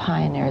are the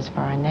pioneers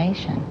for our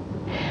nation.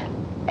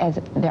 As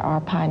there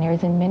are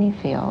pioneers in many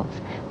fields,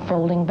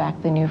 folding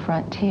back the new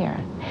frontier.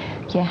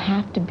 You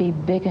have to be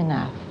big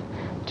enough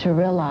to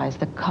realize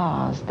the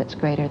cause that's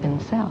greater than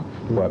self.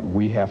 What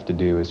we have to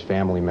do as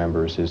family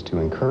members is to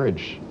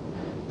encourage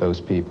those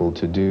people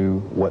to do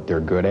what they're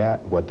good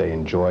at, what they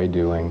enjoy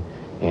doing,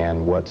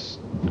 and what's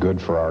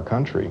good for our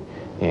country.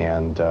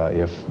 And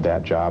if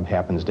that job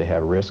happens to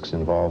have risks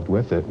involved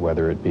with it,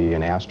 whether it be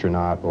an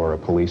astronaut or a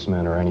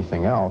policeman or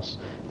anything else,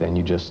 then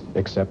you just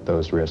accept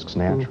those risks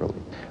naturally.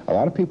 A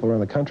lot of people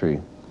around the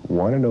country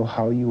want to know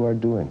how you are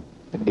doing.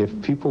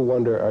 If people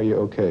wonder, are you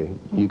okay?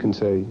 You can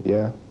say,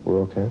 yeah, we're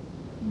okay.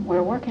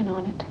 We're working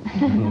on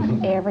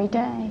it every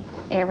day,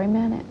 every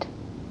minute.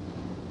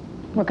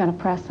 We're going to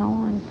press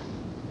on.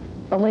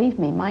 Believe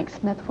me, Mike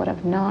Smith would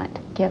have not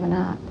given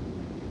up,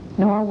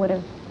 nor would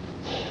have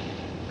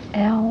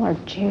Elle or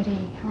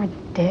Judy or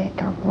Dick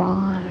or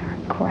Ron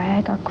or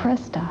Greg or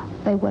Krista.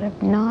 They would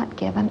have not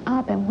given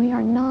up, and we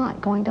are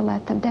not going to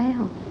let them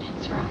down.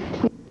 That's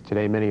right.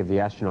 Today, many of the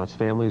astronauts'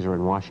 families are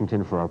in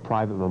Washington for a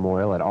private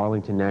memorial at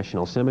Arlington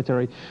National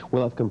Cemetery.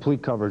 We'll have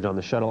complete coverage on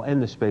the shuttle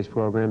and the space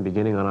program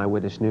beginning on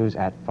Eyewitness News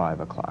at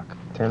 5 o'clock.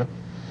 Tana?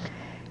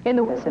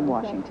 In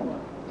Washington.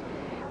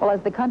 Well,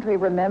 as the country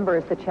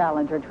remembers the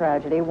Challenger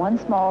tragedy, one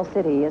small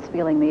city is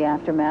feeling the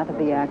aftermath of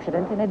the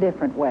accident in a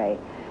different way.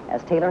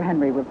 As Taylor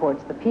Henry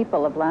reports, the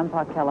people of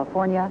Lompoc,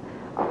 California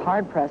are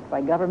hard-pressed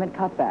by government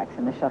cutbacks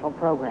in the shuttle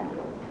program.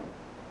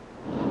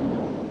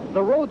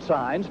 The road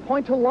signs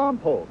point to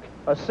Lompoc,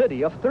 a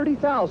city of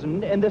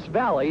 30,000 in this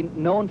valley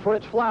known for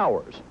its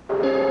flowers.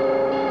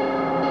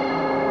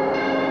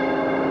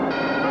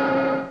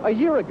 A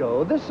year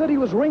ago, this city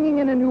was ringing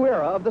in a new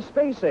era of the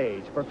space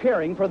age,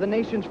 preparing for the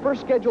nation's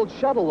first scheduled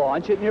shuttle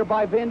launch at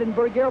nearby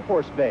Vandenberg Air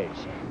Force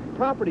Base.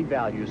 Property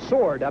values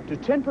soared up to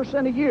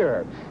 10% a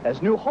year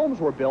as new homes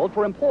were built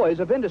for employees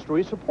of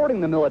industries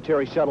supporting the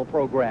military shuttle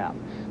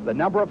program. The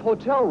number of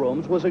hotel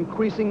rooms was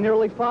increasing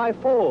nearly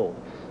 5-fold.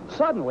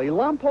 Suddenly,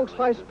 Lompoc's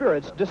high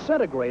spirits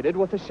disintegrated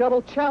with the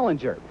Shuttle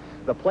Challenger.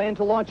 The plan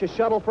to launch a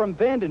shuttle from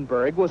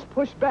Vandenberg was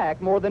pushed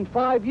back more than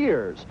 5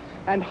 years,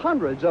 and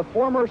hundreds of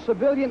former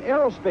civilian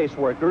aerospace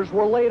workers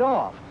were laid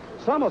off.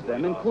 Some of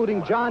them,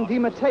 including John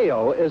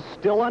DiMatteo, is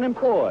still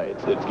unemployed.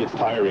 It gets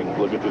tiring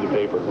looking through the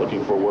paper,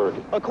 looking for work.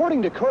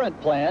 According to current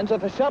plans,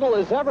 if a shuttle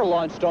is ever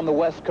launched on the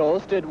West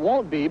Coast, it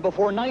won't be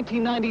before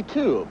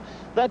 1992.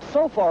 That's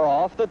so far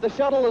off that the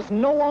shuttle is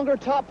no longer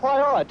top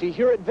priority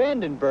here at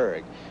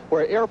Vandenberg,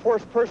 where Air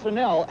Force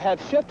personnel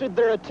have shifted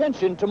their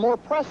attention to more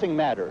pressing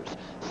matters,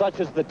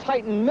 such as the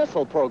Titan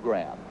missile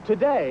program.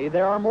 Today,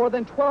 there are more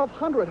than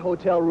 1,200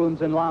 hotel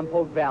rooms in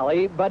Lompoc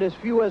Valley, but as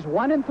few as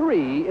 1 in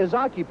 3 is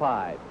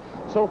occupied.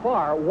 So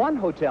far, one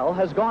hotel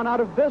has gone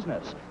out of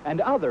business, and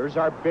others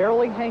are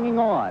barely hanging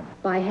on.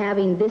 By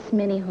having this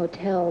many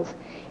hotels,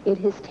 it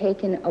has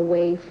taken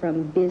away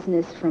from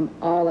business from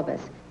all of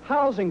us.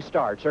 Housing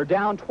starts are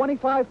down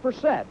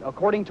 25%,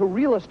 according to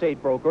real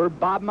estate broker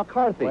Bob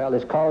McCarthy. Well,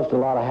 it's caused a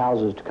lot of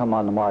houses to come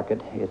on the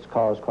market. It's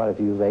caused quite a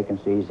few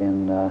vacancies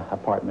in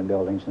apartment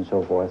buildings and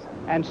so forth.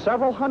 And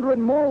several hundred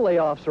more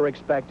layoffs are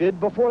expected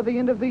before the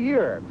end of the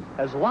year,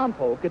 as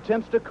Lompoc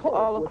attempts to cope.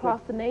 All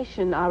across the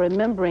nation are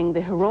remembering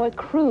the heroic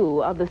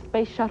crew of the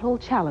Space Shuttle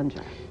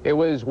Challenger. It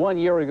was 1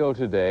 year ago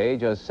today,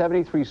 just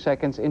 73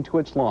 seconds into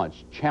its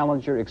launch,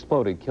 Challenger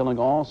exploded, killing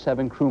all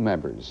 7 crew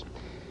members.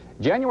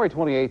 January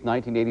 28,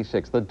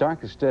 1986, the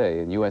darkest day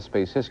in U.S.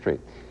 space history.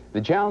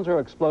 The Challenger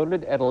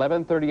exploded at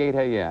 11:38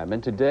 a.m.,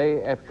 and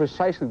today, at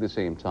precisely the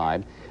same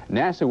time,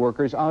 NASA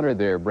workers honored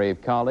their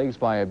brave colleagues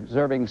by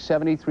observing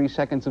 73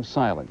 seconds of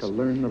silence. To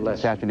learn the lesson.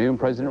 This afternoon,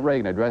 President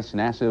Reagan addressed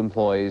NASA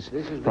employees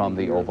from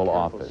the Oval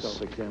Office.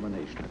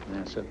 Self-examination of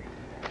NASA.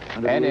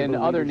 And in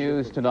other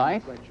news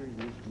tonight,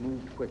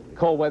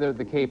 cold weather at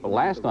the Cape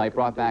last night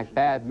brought back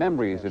bad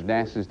memories of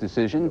NASA's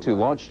decision to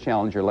launch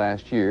Challenger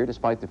last year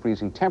despite the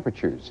freezing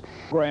temperatures.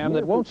 Program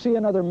that won't see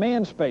another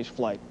manned space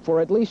flight for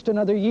at least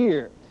another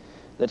year.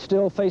 that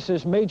still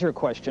faces major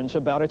questions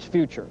about its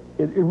future.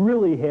 It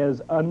really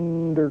has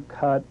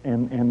undercut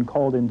and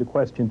called into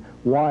question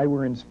why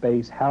we're in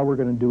space, how we're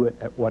going to do it,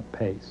 at what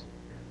pace.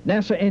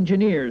 NASA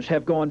engineers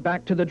have gone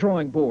back to the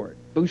drawing board.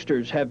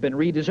 Boosters have been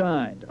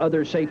redesigned,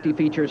 other safety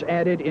features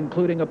added,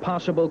 including a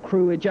possible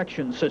crew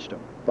ejection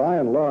system. By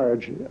and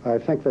large, I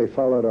think they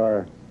followed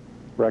our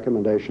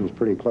recommendations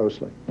pretty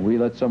closely. We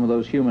let some of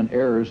those human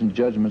errors and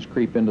judgments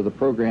creep into the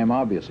program,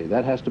 obviously.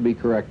 That has to be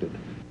corrected.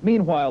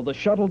 Meanwhile, the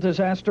shuttle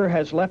disaster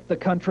has left the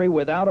country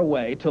without a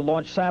way to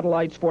launch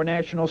satellites for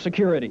national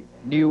security.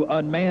 New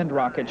unmanned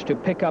rockets to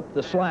pick up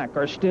the slack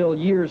are still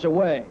years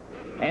away.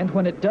 And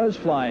when it does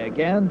fly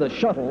again, the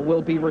shuttle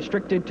will be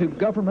restricted to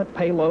government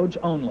payloads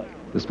only.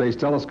 The Space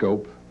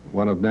Telescope,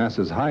 one of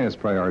NASA's highest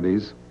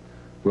priorities,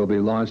 will be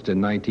launched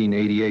in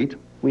 1988.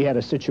 We had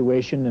a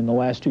situation in the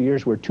last 2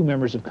 years where 2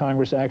 members of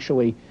Congress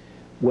actually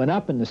went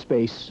up in the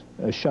space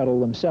shuttle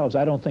themselves.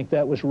 I don't think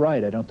that was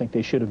right. I don't think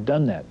they should have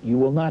done that. You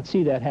will not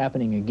see that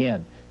happening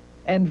again.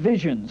 And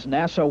visions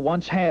NASA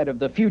once had of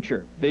the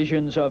future,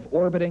 visions of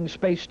orbiting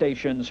space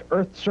stations,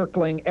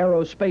 Earth-circling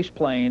aerospace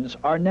planes,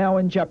 are now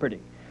in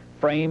jeopardy,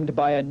 framed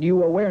by a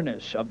new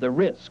awareness of the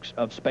risks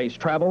of space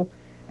travel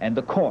and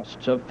the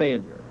costs of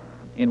failure.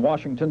 In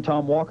Washington,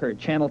 Tom Walker,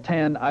 Channel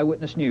 10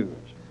 Eyewitness News.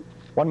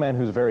 One man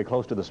who's very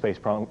close to the space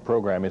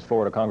program is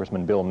Florida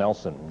Congressman Bill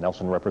Nelson.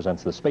 Nelson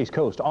represents the Space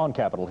Coast on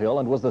Capitol Hill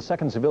and was the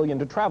second civilian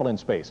to travel in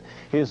space.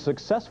 His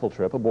successful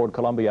trip aboard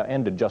Columbia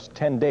ended just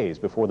 10 days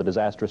before the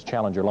disastrous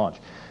Challenger launch.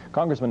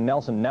 Congressman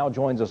Nelson now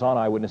joins us on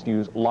Eyewitness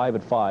News live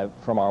at 5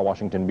 from our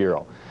Washington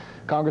bureau.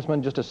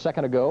 Congressman, just a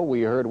second ago,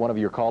 we heard one of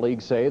your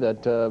colleagues say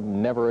that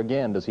never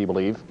again does he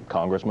believe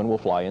congressmen will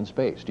fly in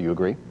space. Do you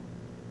agree?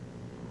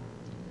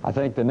 I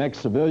think the next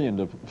civilian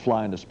to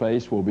fly into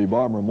space will be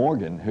Barbara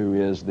Morgan, who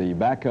is the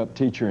backup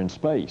teacher in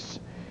space.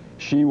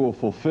 She will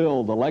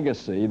fulfill the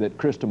legacy that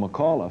Krista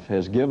McAuliffe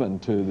has given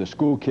to the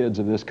school kids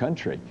of this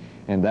country,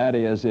 and that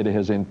is it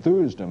has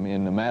enthused them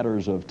in the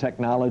matters of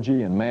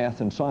technology and math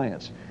and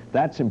science.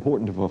 That's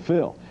important to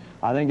fulfill.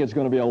 I think it's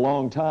going to be a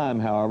long time,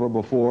 however,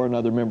 before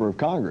another member of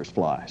Congress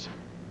flies.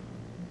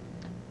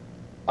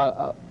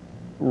 A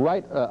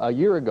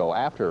year ago,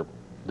 after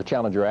the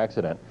Challenger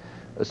accident,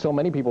 so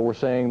many people were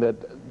saying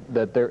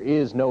that there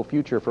is no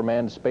future for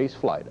manned space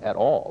flight at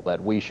all,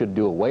 that we should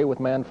do away with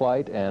manned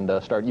flight and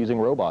start using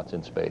robots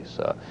in space.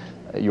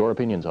 Your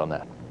opinions on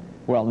that?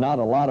 Well, not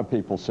a lot of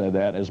people said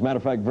that. As a matter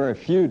of fact, very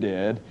few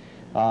did,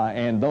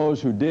 and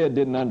those who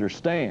didn't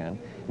understand.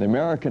 The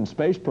American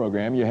space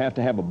program, you have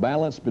to have a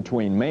balance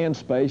between manned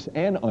space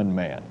and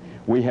unmanned.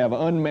 We have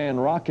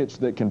unmanned rockets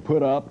that can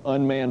put up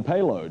unmanned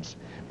payloads,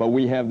 but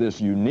we have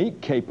this unique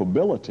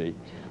capability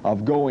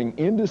of going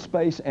into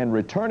space and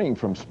returning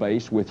from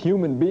space with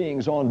human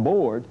beings on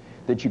board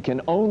that you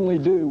can only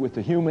do with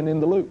the human in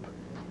the loop.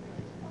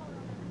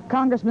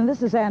 Congressman,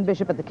 this is Ann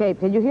Bishop at the Cape.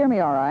 Can you hear me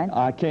all right?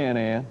 I can,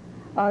 Ann.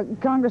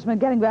 Congressman,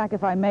 getting back,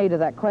 if I may, to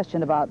that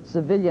question about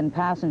civilian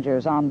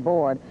passengers on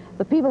board,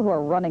 the people who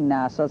are running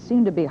NASA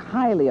seem to be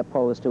highly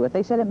opposed to it.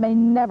 They said it may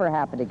never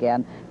happen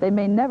again. They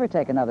may never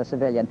take another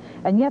civilian.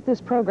 And yet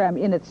this program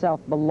in itself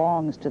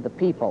belongs to the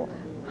people.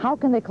 How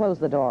can they close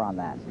the door on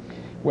that?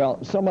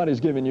 Well, somebody's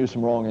giving you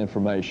some wrong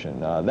information.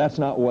 That's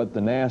not what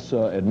the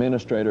NASA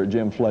administrator,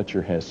 Jim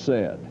Fletcher, has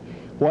said.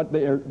 What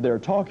they're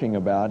talking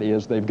about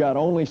is they've got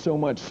only so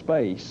much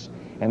space,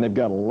 and they've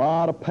got a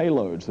lot of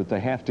payloads that they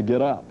have to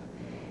get up.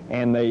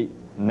 And they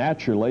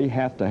naturally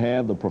have to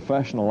have the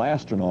professional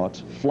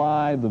astronauts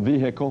fly the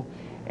vehicle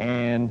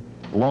and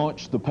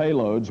launch the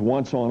payloads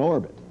once on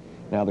orbit.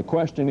 Now, the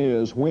question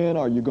is, when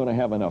are you going to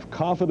have enough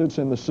confidence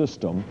in the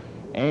system,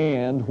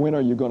 and when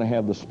are you going to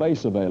have the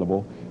space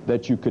available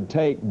that you could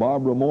take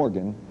Barbara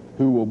Morgan,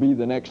 who will be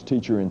the next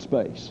teacher in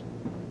space?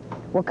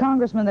 Well,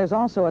 Congressman, there's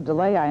also a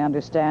delay, I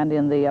understand,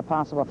 in the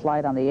possible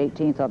flight on the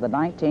 18th or the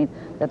 19th,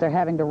 that they're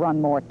having to run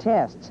more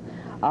tests.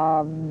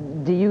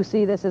 Do you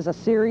see this as a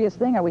serious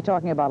thing? Are we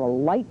talking about a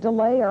light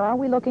delay, or are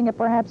we looking at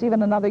perhaps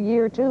even another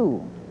year or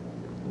two?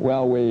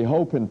 Well, we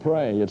hope and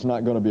pray it's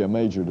not going to be a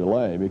major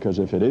delay, because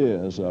if it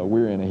is,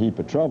 we're in a heap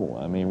of trouble.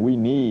 I mean, we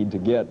need to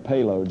get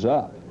payloads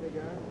up.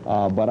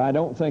 But I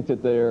don't think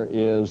that there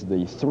is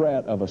the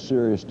threat of a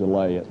serious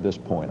delay at this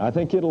point. I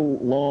think it'll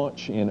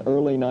launch in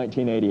early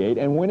 1988,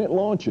 and when it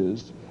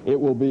launches, it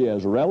will be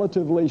as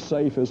relatively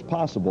safe as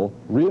possible,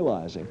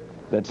 realizing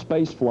that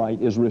space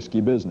flight is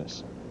risky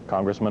business.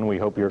 Congressman, we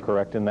hope you're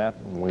correct in that.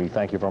 We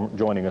thank you for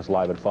joining us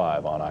live at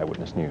 5 on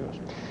Eyewitness News.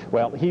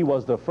 Well, he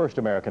was the first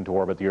American to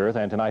orbit the Earth,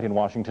 and tonight in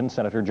Washington,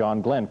 Senator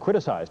John Glenn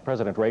criticized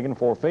President Reagan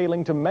for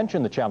failing to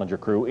mention the Challenger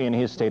crew in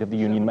his State of the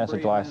Union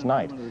message last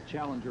night.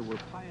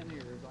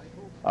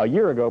 A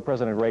year ago,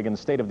 President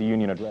Reagan's State of the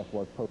Union address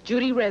was posted.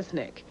 Judy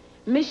Resnick,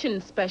 mission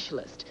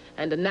specialist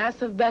and a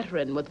NASA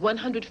veteran with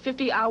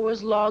 150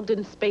 hours logged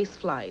in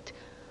spaceflight.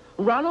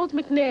 Ronald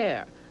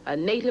McNair, a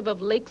native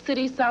of Lake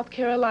City, South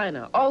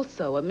Carolina,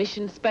 also a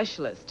mission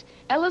specialist.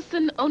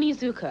 Ellison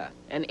Onizuka,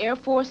 an Air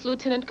Force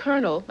Lieutenant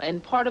Colonel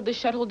and part of the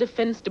Shuttle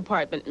Defense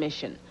Department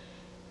mission.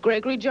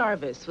 Gregory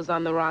Jarvis was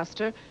on the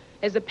roster.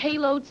 as a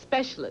payload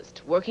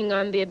specialist working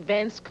on the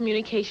advanced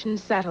communication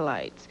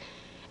satellites.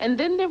 And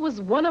then there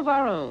was one of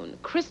our own,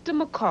 Christa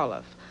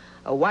McAuliffe.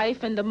 A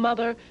wife and a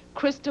mother,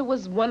 Christa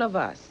was one of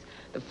us,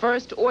 the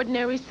first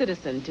ordinary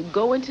citizen to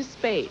go into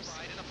space.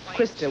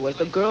 Christa was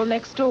the girl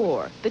next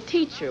door, the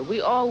teacher we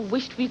all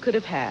wished we could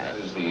have had. That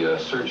is the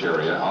search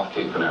area off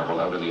Cape Canaveral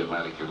out in the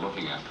Atlantic you're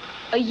looking at.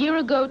 A year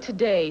ago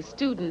today,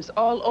 students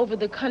all over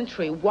the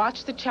country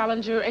watched the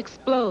Challenger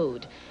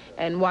explode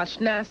and watched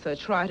NASA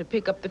try to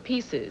pick up the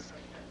pieces.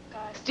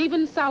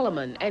 Stephen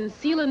Solomon and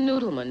Seela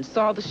Noodleman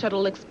saw the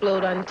shuttle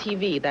explode on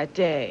TV that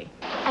day.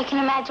 I can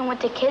imagine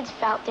what the kids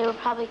felt. They were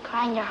probably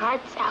crying their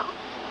hearts out,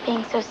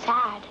 being so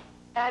sad.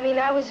 I mean,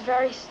 I was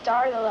very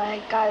startled.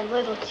 I got a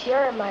little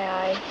tear in my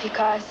eye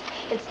because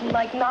it's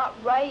like not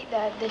right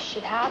that this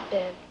should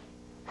happen.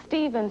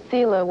 Steve and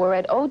Seela were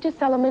at Otis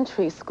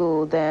Elementary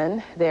School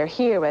then. They're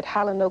here at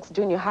Highland Oaks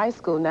Junior High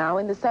School now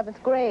in the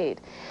 7th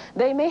grade.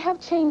 They may have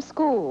changed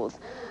schools,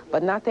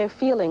 but not their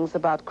feelings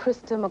about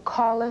Christa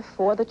McAuliffe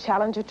or the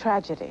Challenger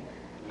tragedy.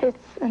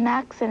 It's an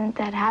accident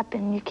that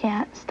happened. You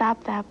can't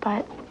stop that,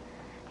 but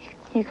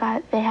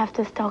they have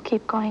to still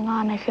keep going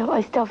on.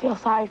 I still feel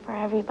sorry for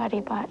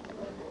everybody, but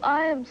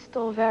I am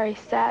still very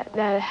sad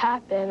that it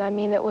happened. I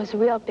mean, it was a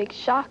real big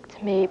shock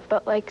to me,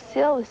 but like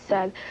Seela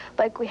said,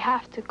 like we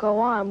have to go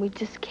on. We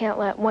just can't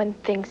let one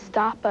thing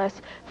stop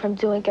us from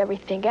doing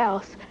everything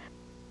else.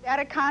 Is that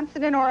a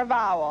consonant or a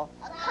vowel?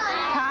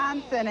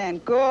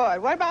 Consonant,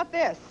 good. What about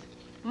this?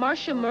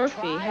 Marcia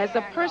Murphy has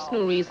a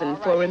personal reason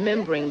for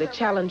remembering the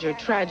Challenger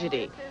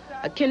tragedy.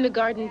 A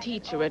kindergarten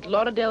teacher at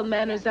Lauderdale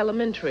Manors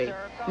Elementary,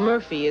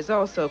 Murphy is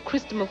also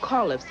Christa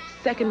McAuliffe's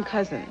second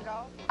cousin.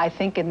 I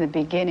think in the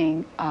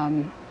beginning,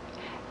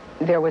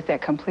 there was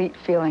that complete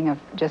feeling of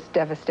just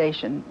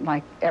devastation,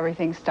 like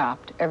everything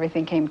stopped,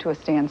 everything came to a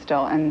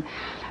standstill, and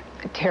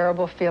a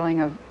terrible feeling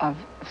of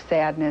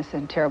sadness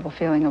and terrible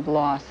feeling of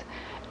loss.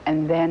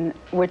 And then,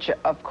 which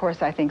of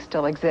course I think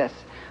still exists,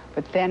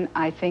 but then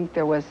I think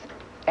there was,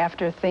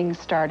 after things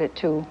started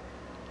to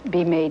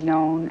be made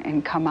known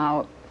and come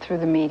out through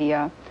the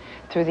media,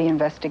 through the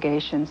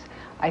investigations,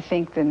 I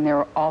think then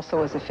there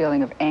also was a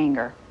feeling of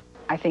anger.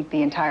 I think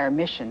the entire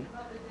mission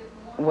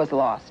was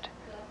lost.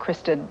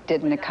 Christa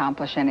didn't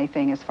accomplish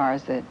anything as far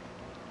as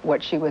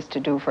what she was to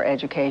do for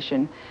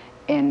education.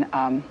 In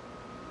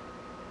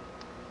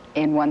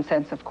one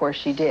sense, of course,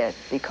 she did,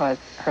 because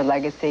her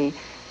legacy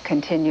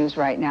continues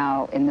right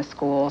now in the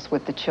schools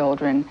with the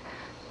children.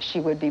 She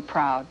would be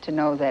proud to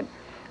know that,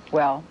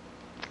 well,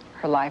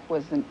 her life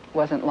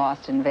wasn't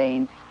lost in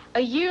vain. A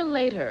year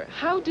later,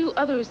 how do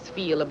others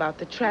feel about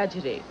the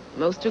tragedy?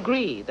 Most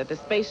agree that the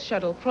Space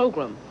Shuttle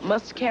program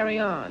must carry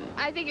on.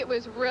 I think it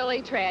was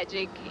really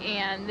tragic,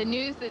 and the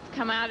news that's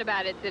come out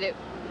about it, that it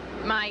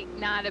might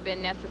not have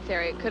been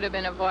necessary, it could have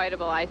been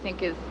avoidable, I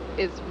think is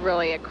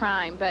really a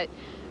crime. But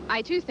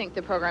I do think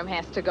the program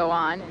has to go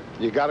on.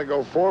 You got to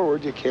go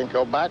forward, you can't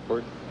go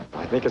backward.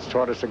 I think it's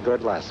taught us a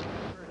good lesson.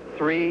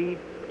 3,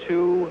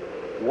 2,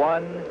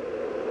 1,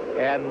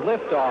 and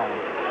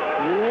liftoff.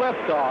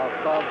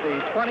 Liftoff of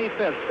the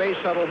 25th Space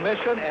Shuttle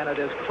mission, and it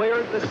has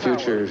cleared the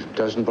future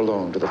doesn't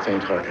belong to the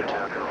faint-hearted.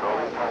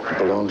 It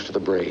belongs to the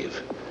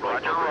brave.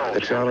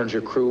 The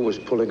Challenger crew was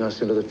pulling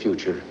us into the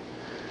future,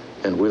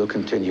 and we'll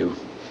continue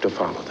to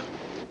follow them.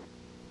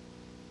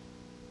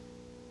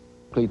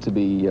 To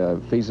be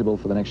feasible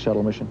for the next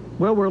shuttle mission?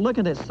 Well, we're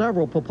looking at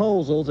several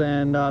proposals,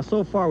 and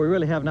so far we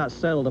really have not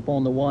settled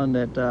upon the one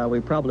that we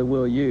probably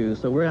will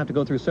use. So we're going to have to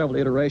go through several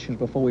iterations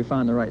before we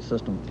find the right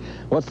system.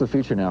 What's the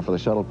future now for the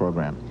shuttle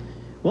program?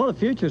 Well, the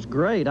future's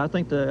great. I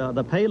think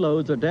the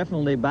payloads are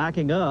definitely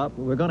backing up.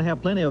 We're going to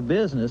have plenty of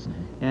business,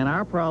 and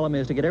our problem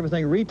is to get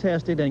everything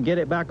retested and get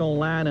it back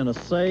online in a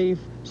safe,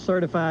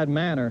 certified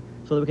manner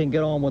so that we can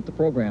get on with the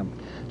program.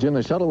 Jim,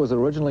 the shuttle was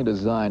originally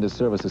designed to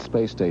service a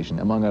space station,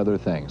 among other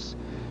things.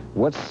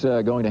 What's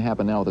going to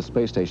happen now with the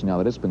space station now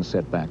that it's been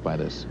set back by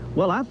this?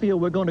 Well, I feel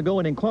we're going to go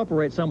and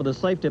incorporate some of the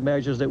safety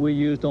measures that we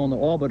used on the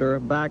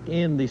orbiter back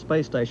in the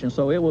space station,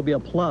 so it will be a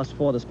plus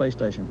for the space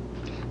station.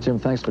 Jim,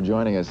 thanks for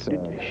joining us.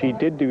 She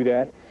did do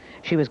that.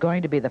 She was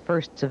going to be the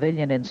first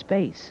civilian in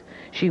space.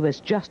 She was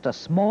just a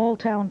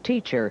small-town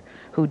teacher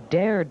who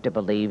dared to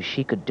believe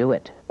she could do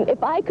it.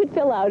 If I could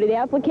fill out an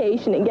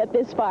application and get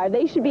this far,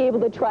 they should be able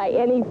to try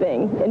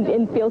anything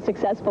and feel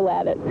successful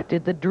at it.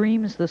 Did the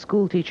dreams the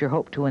school teacher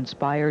hoped to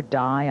inspire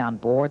die on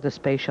board the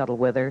space shuttle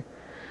with her?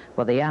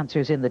 Well, the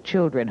answer's in the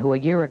children who a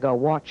year ago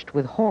watched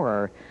with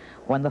horror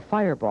when the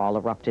fireball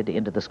erupted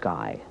into the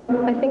sky.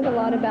 I think a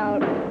lot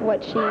about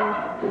what she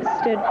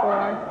stood for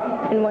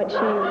and what she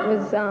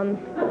was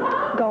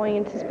going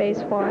into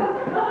space for,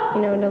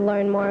 you know, to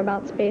learn more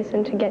about space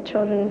and to get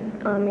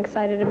children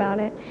excited about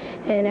it.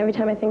 And every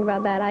time I think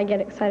about that, I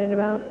get excited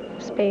about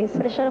space.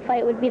 The shuttle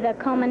flight would be the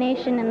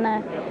culmination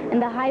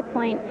and the high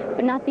point,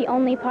 but not the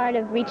only part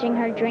of reaching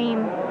her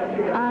dream.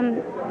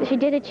 She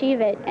did achieve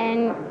it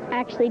and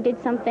actually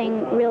did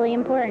something really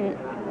important.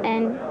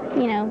 And,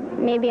 you know,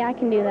 maybe I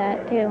can do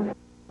that, too.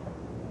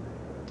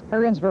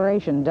 Her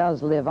inspiration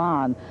does live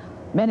on.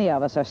 Many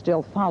of us are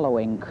still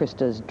following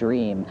Krista's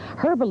dream,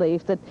 her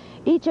belief that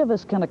each of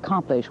us can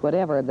accomplish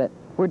whatever that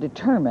we're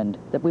determined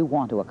that we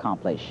want to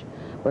accomplish.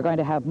 We're going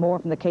to have more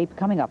from the Cape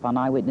coming up on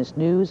Eyewitness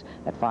News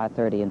at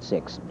 5:30 and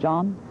 6.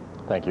 John?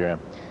 Thank you,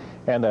 Ann.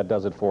 And that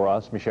does it for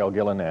us. Michelle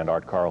Gillen and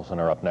Art Carlson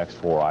are up next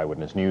for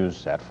Eyewitness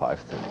News at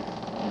 5:30.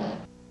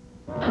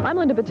 I'm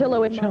Linda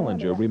Patillo in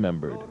Challenger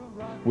Remembered,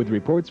 with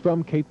reports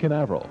from Cape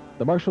Canaveral,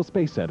 the Marshall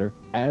Space Center,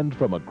 and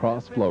from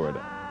across Florida.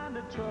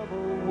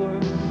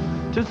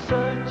 To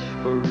search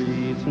for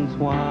reasons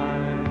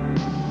why.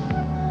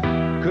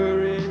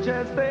 Courage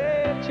as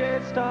they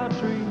chased our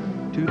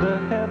dream to the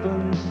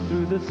heavens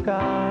through the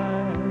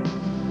sky.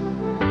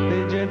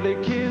 They gently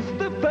kissed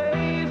the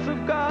face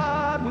of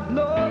God with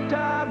no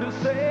time to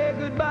say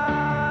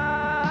goodbye.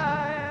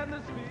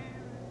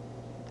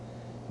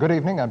 Good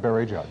evening, I'm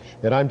Barry Judge.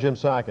 And I'm Jim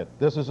Sackett.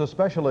 This is a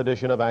special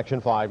edition of Action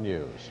 5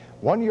 News.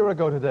 1 year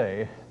ago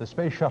today, the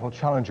Space Shuttle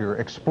Challenger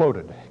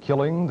exploded,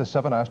 killing the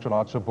 7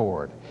 astronauts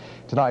aboard.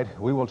 Tonight,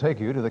 we will take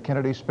you to the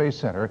Kennedy Space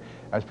Center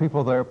as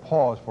people there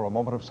pause for a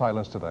moment of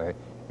silence today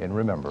in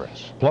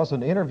remembrance. Plus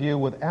an interview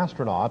with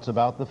astronauts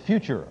about the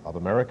future of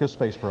America's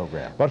space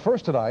program. But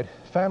first tonight,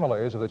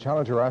 families of the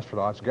Challenger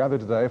astronauts gathered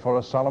today for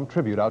a solemn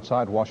tribute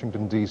outside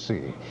Washington,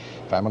 D.C.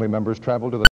 Family members traveled to the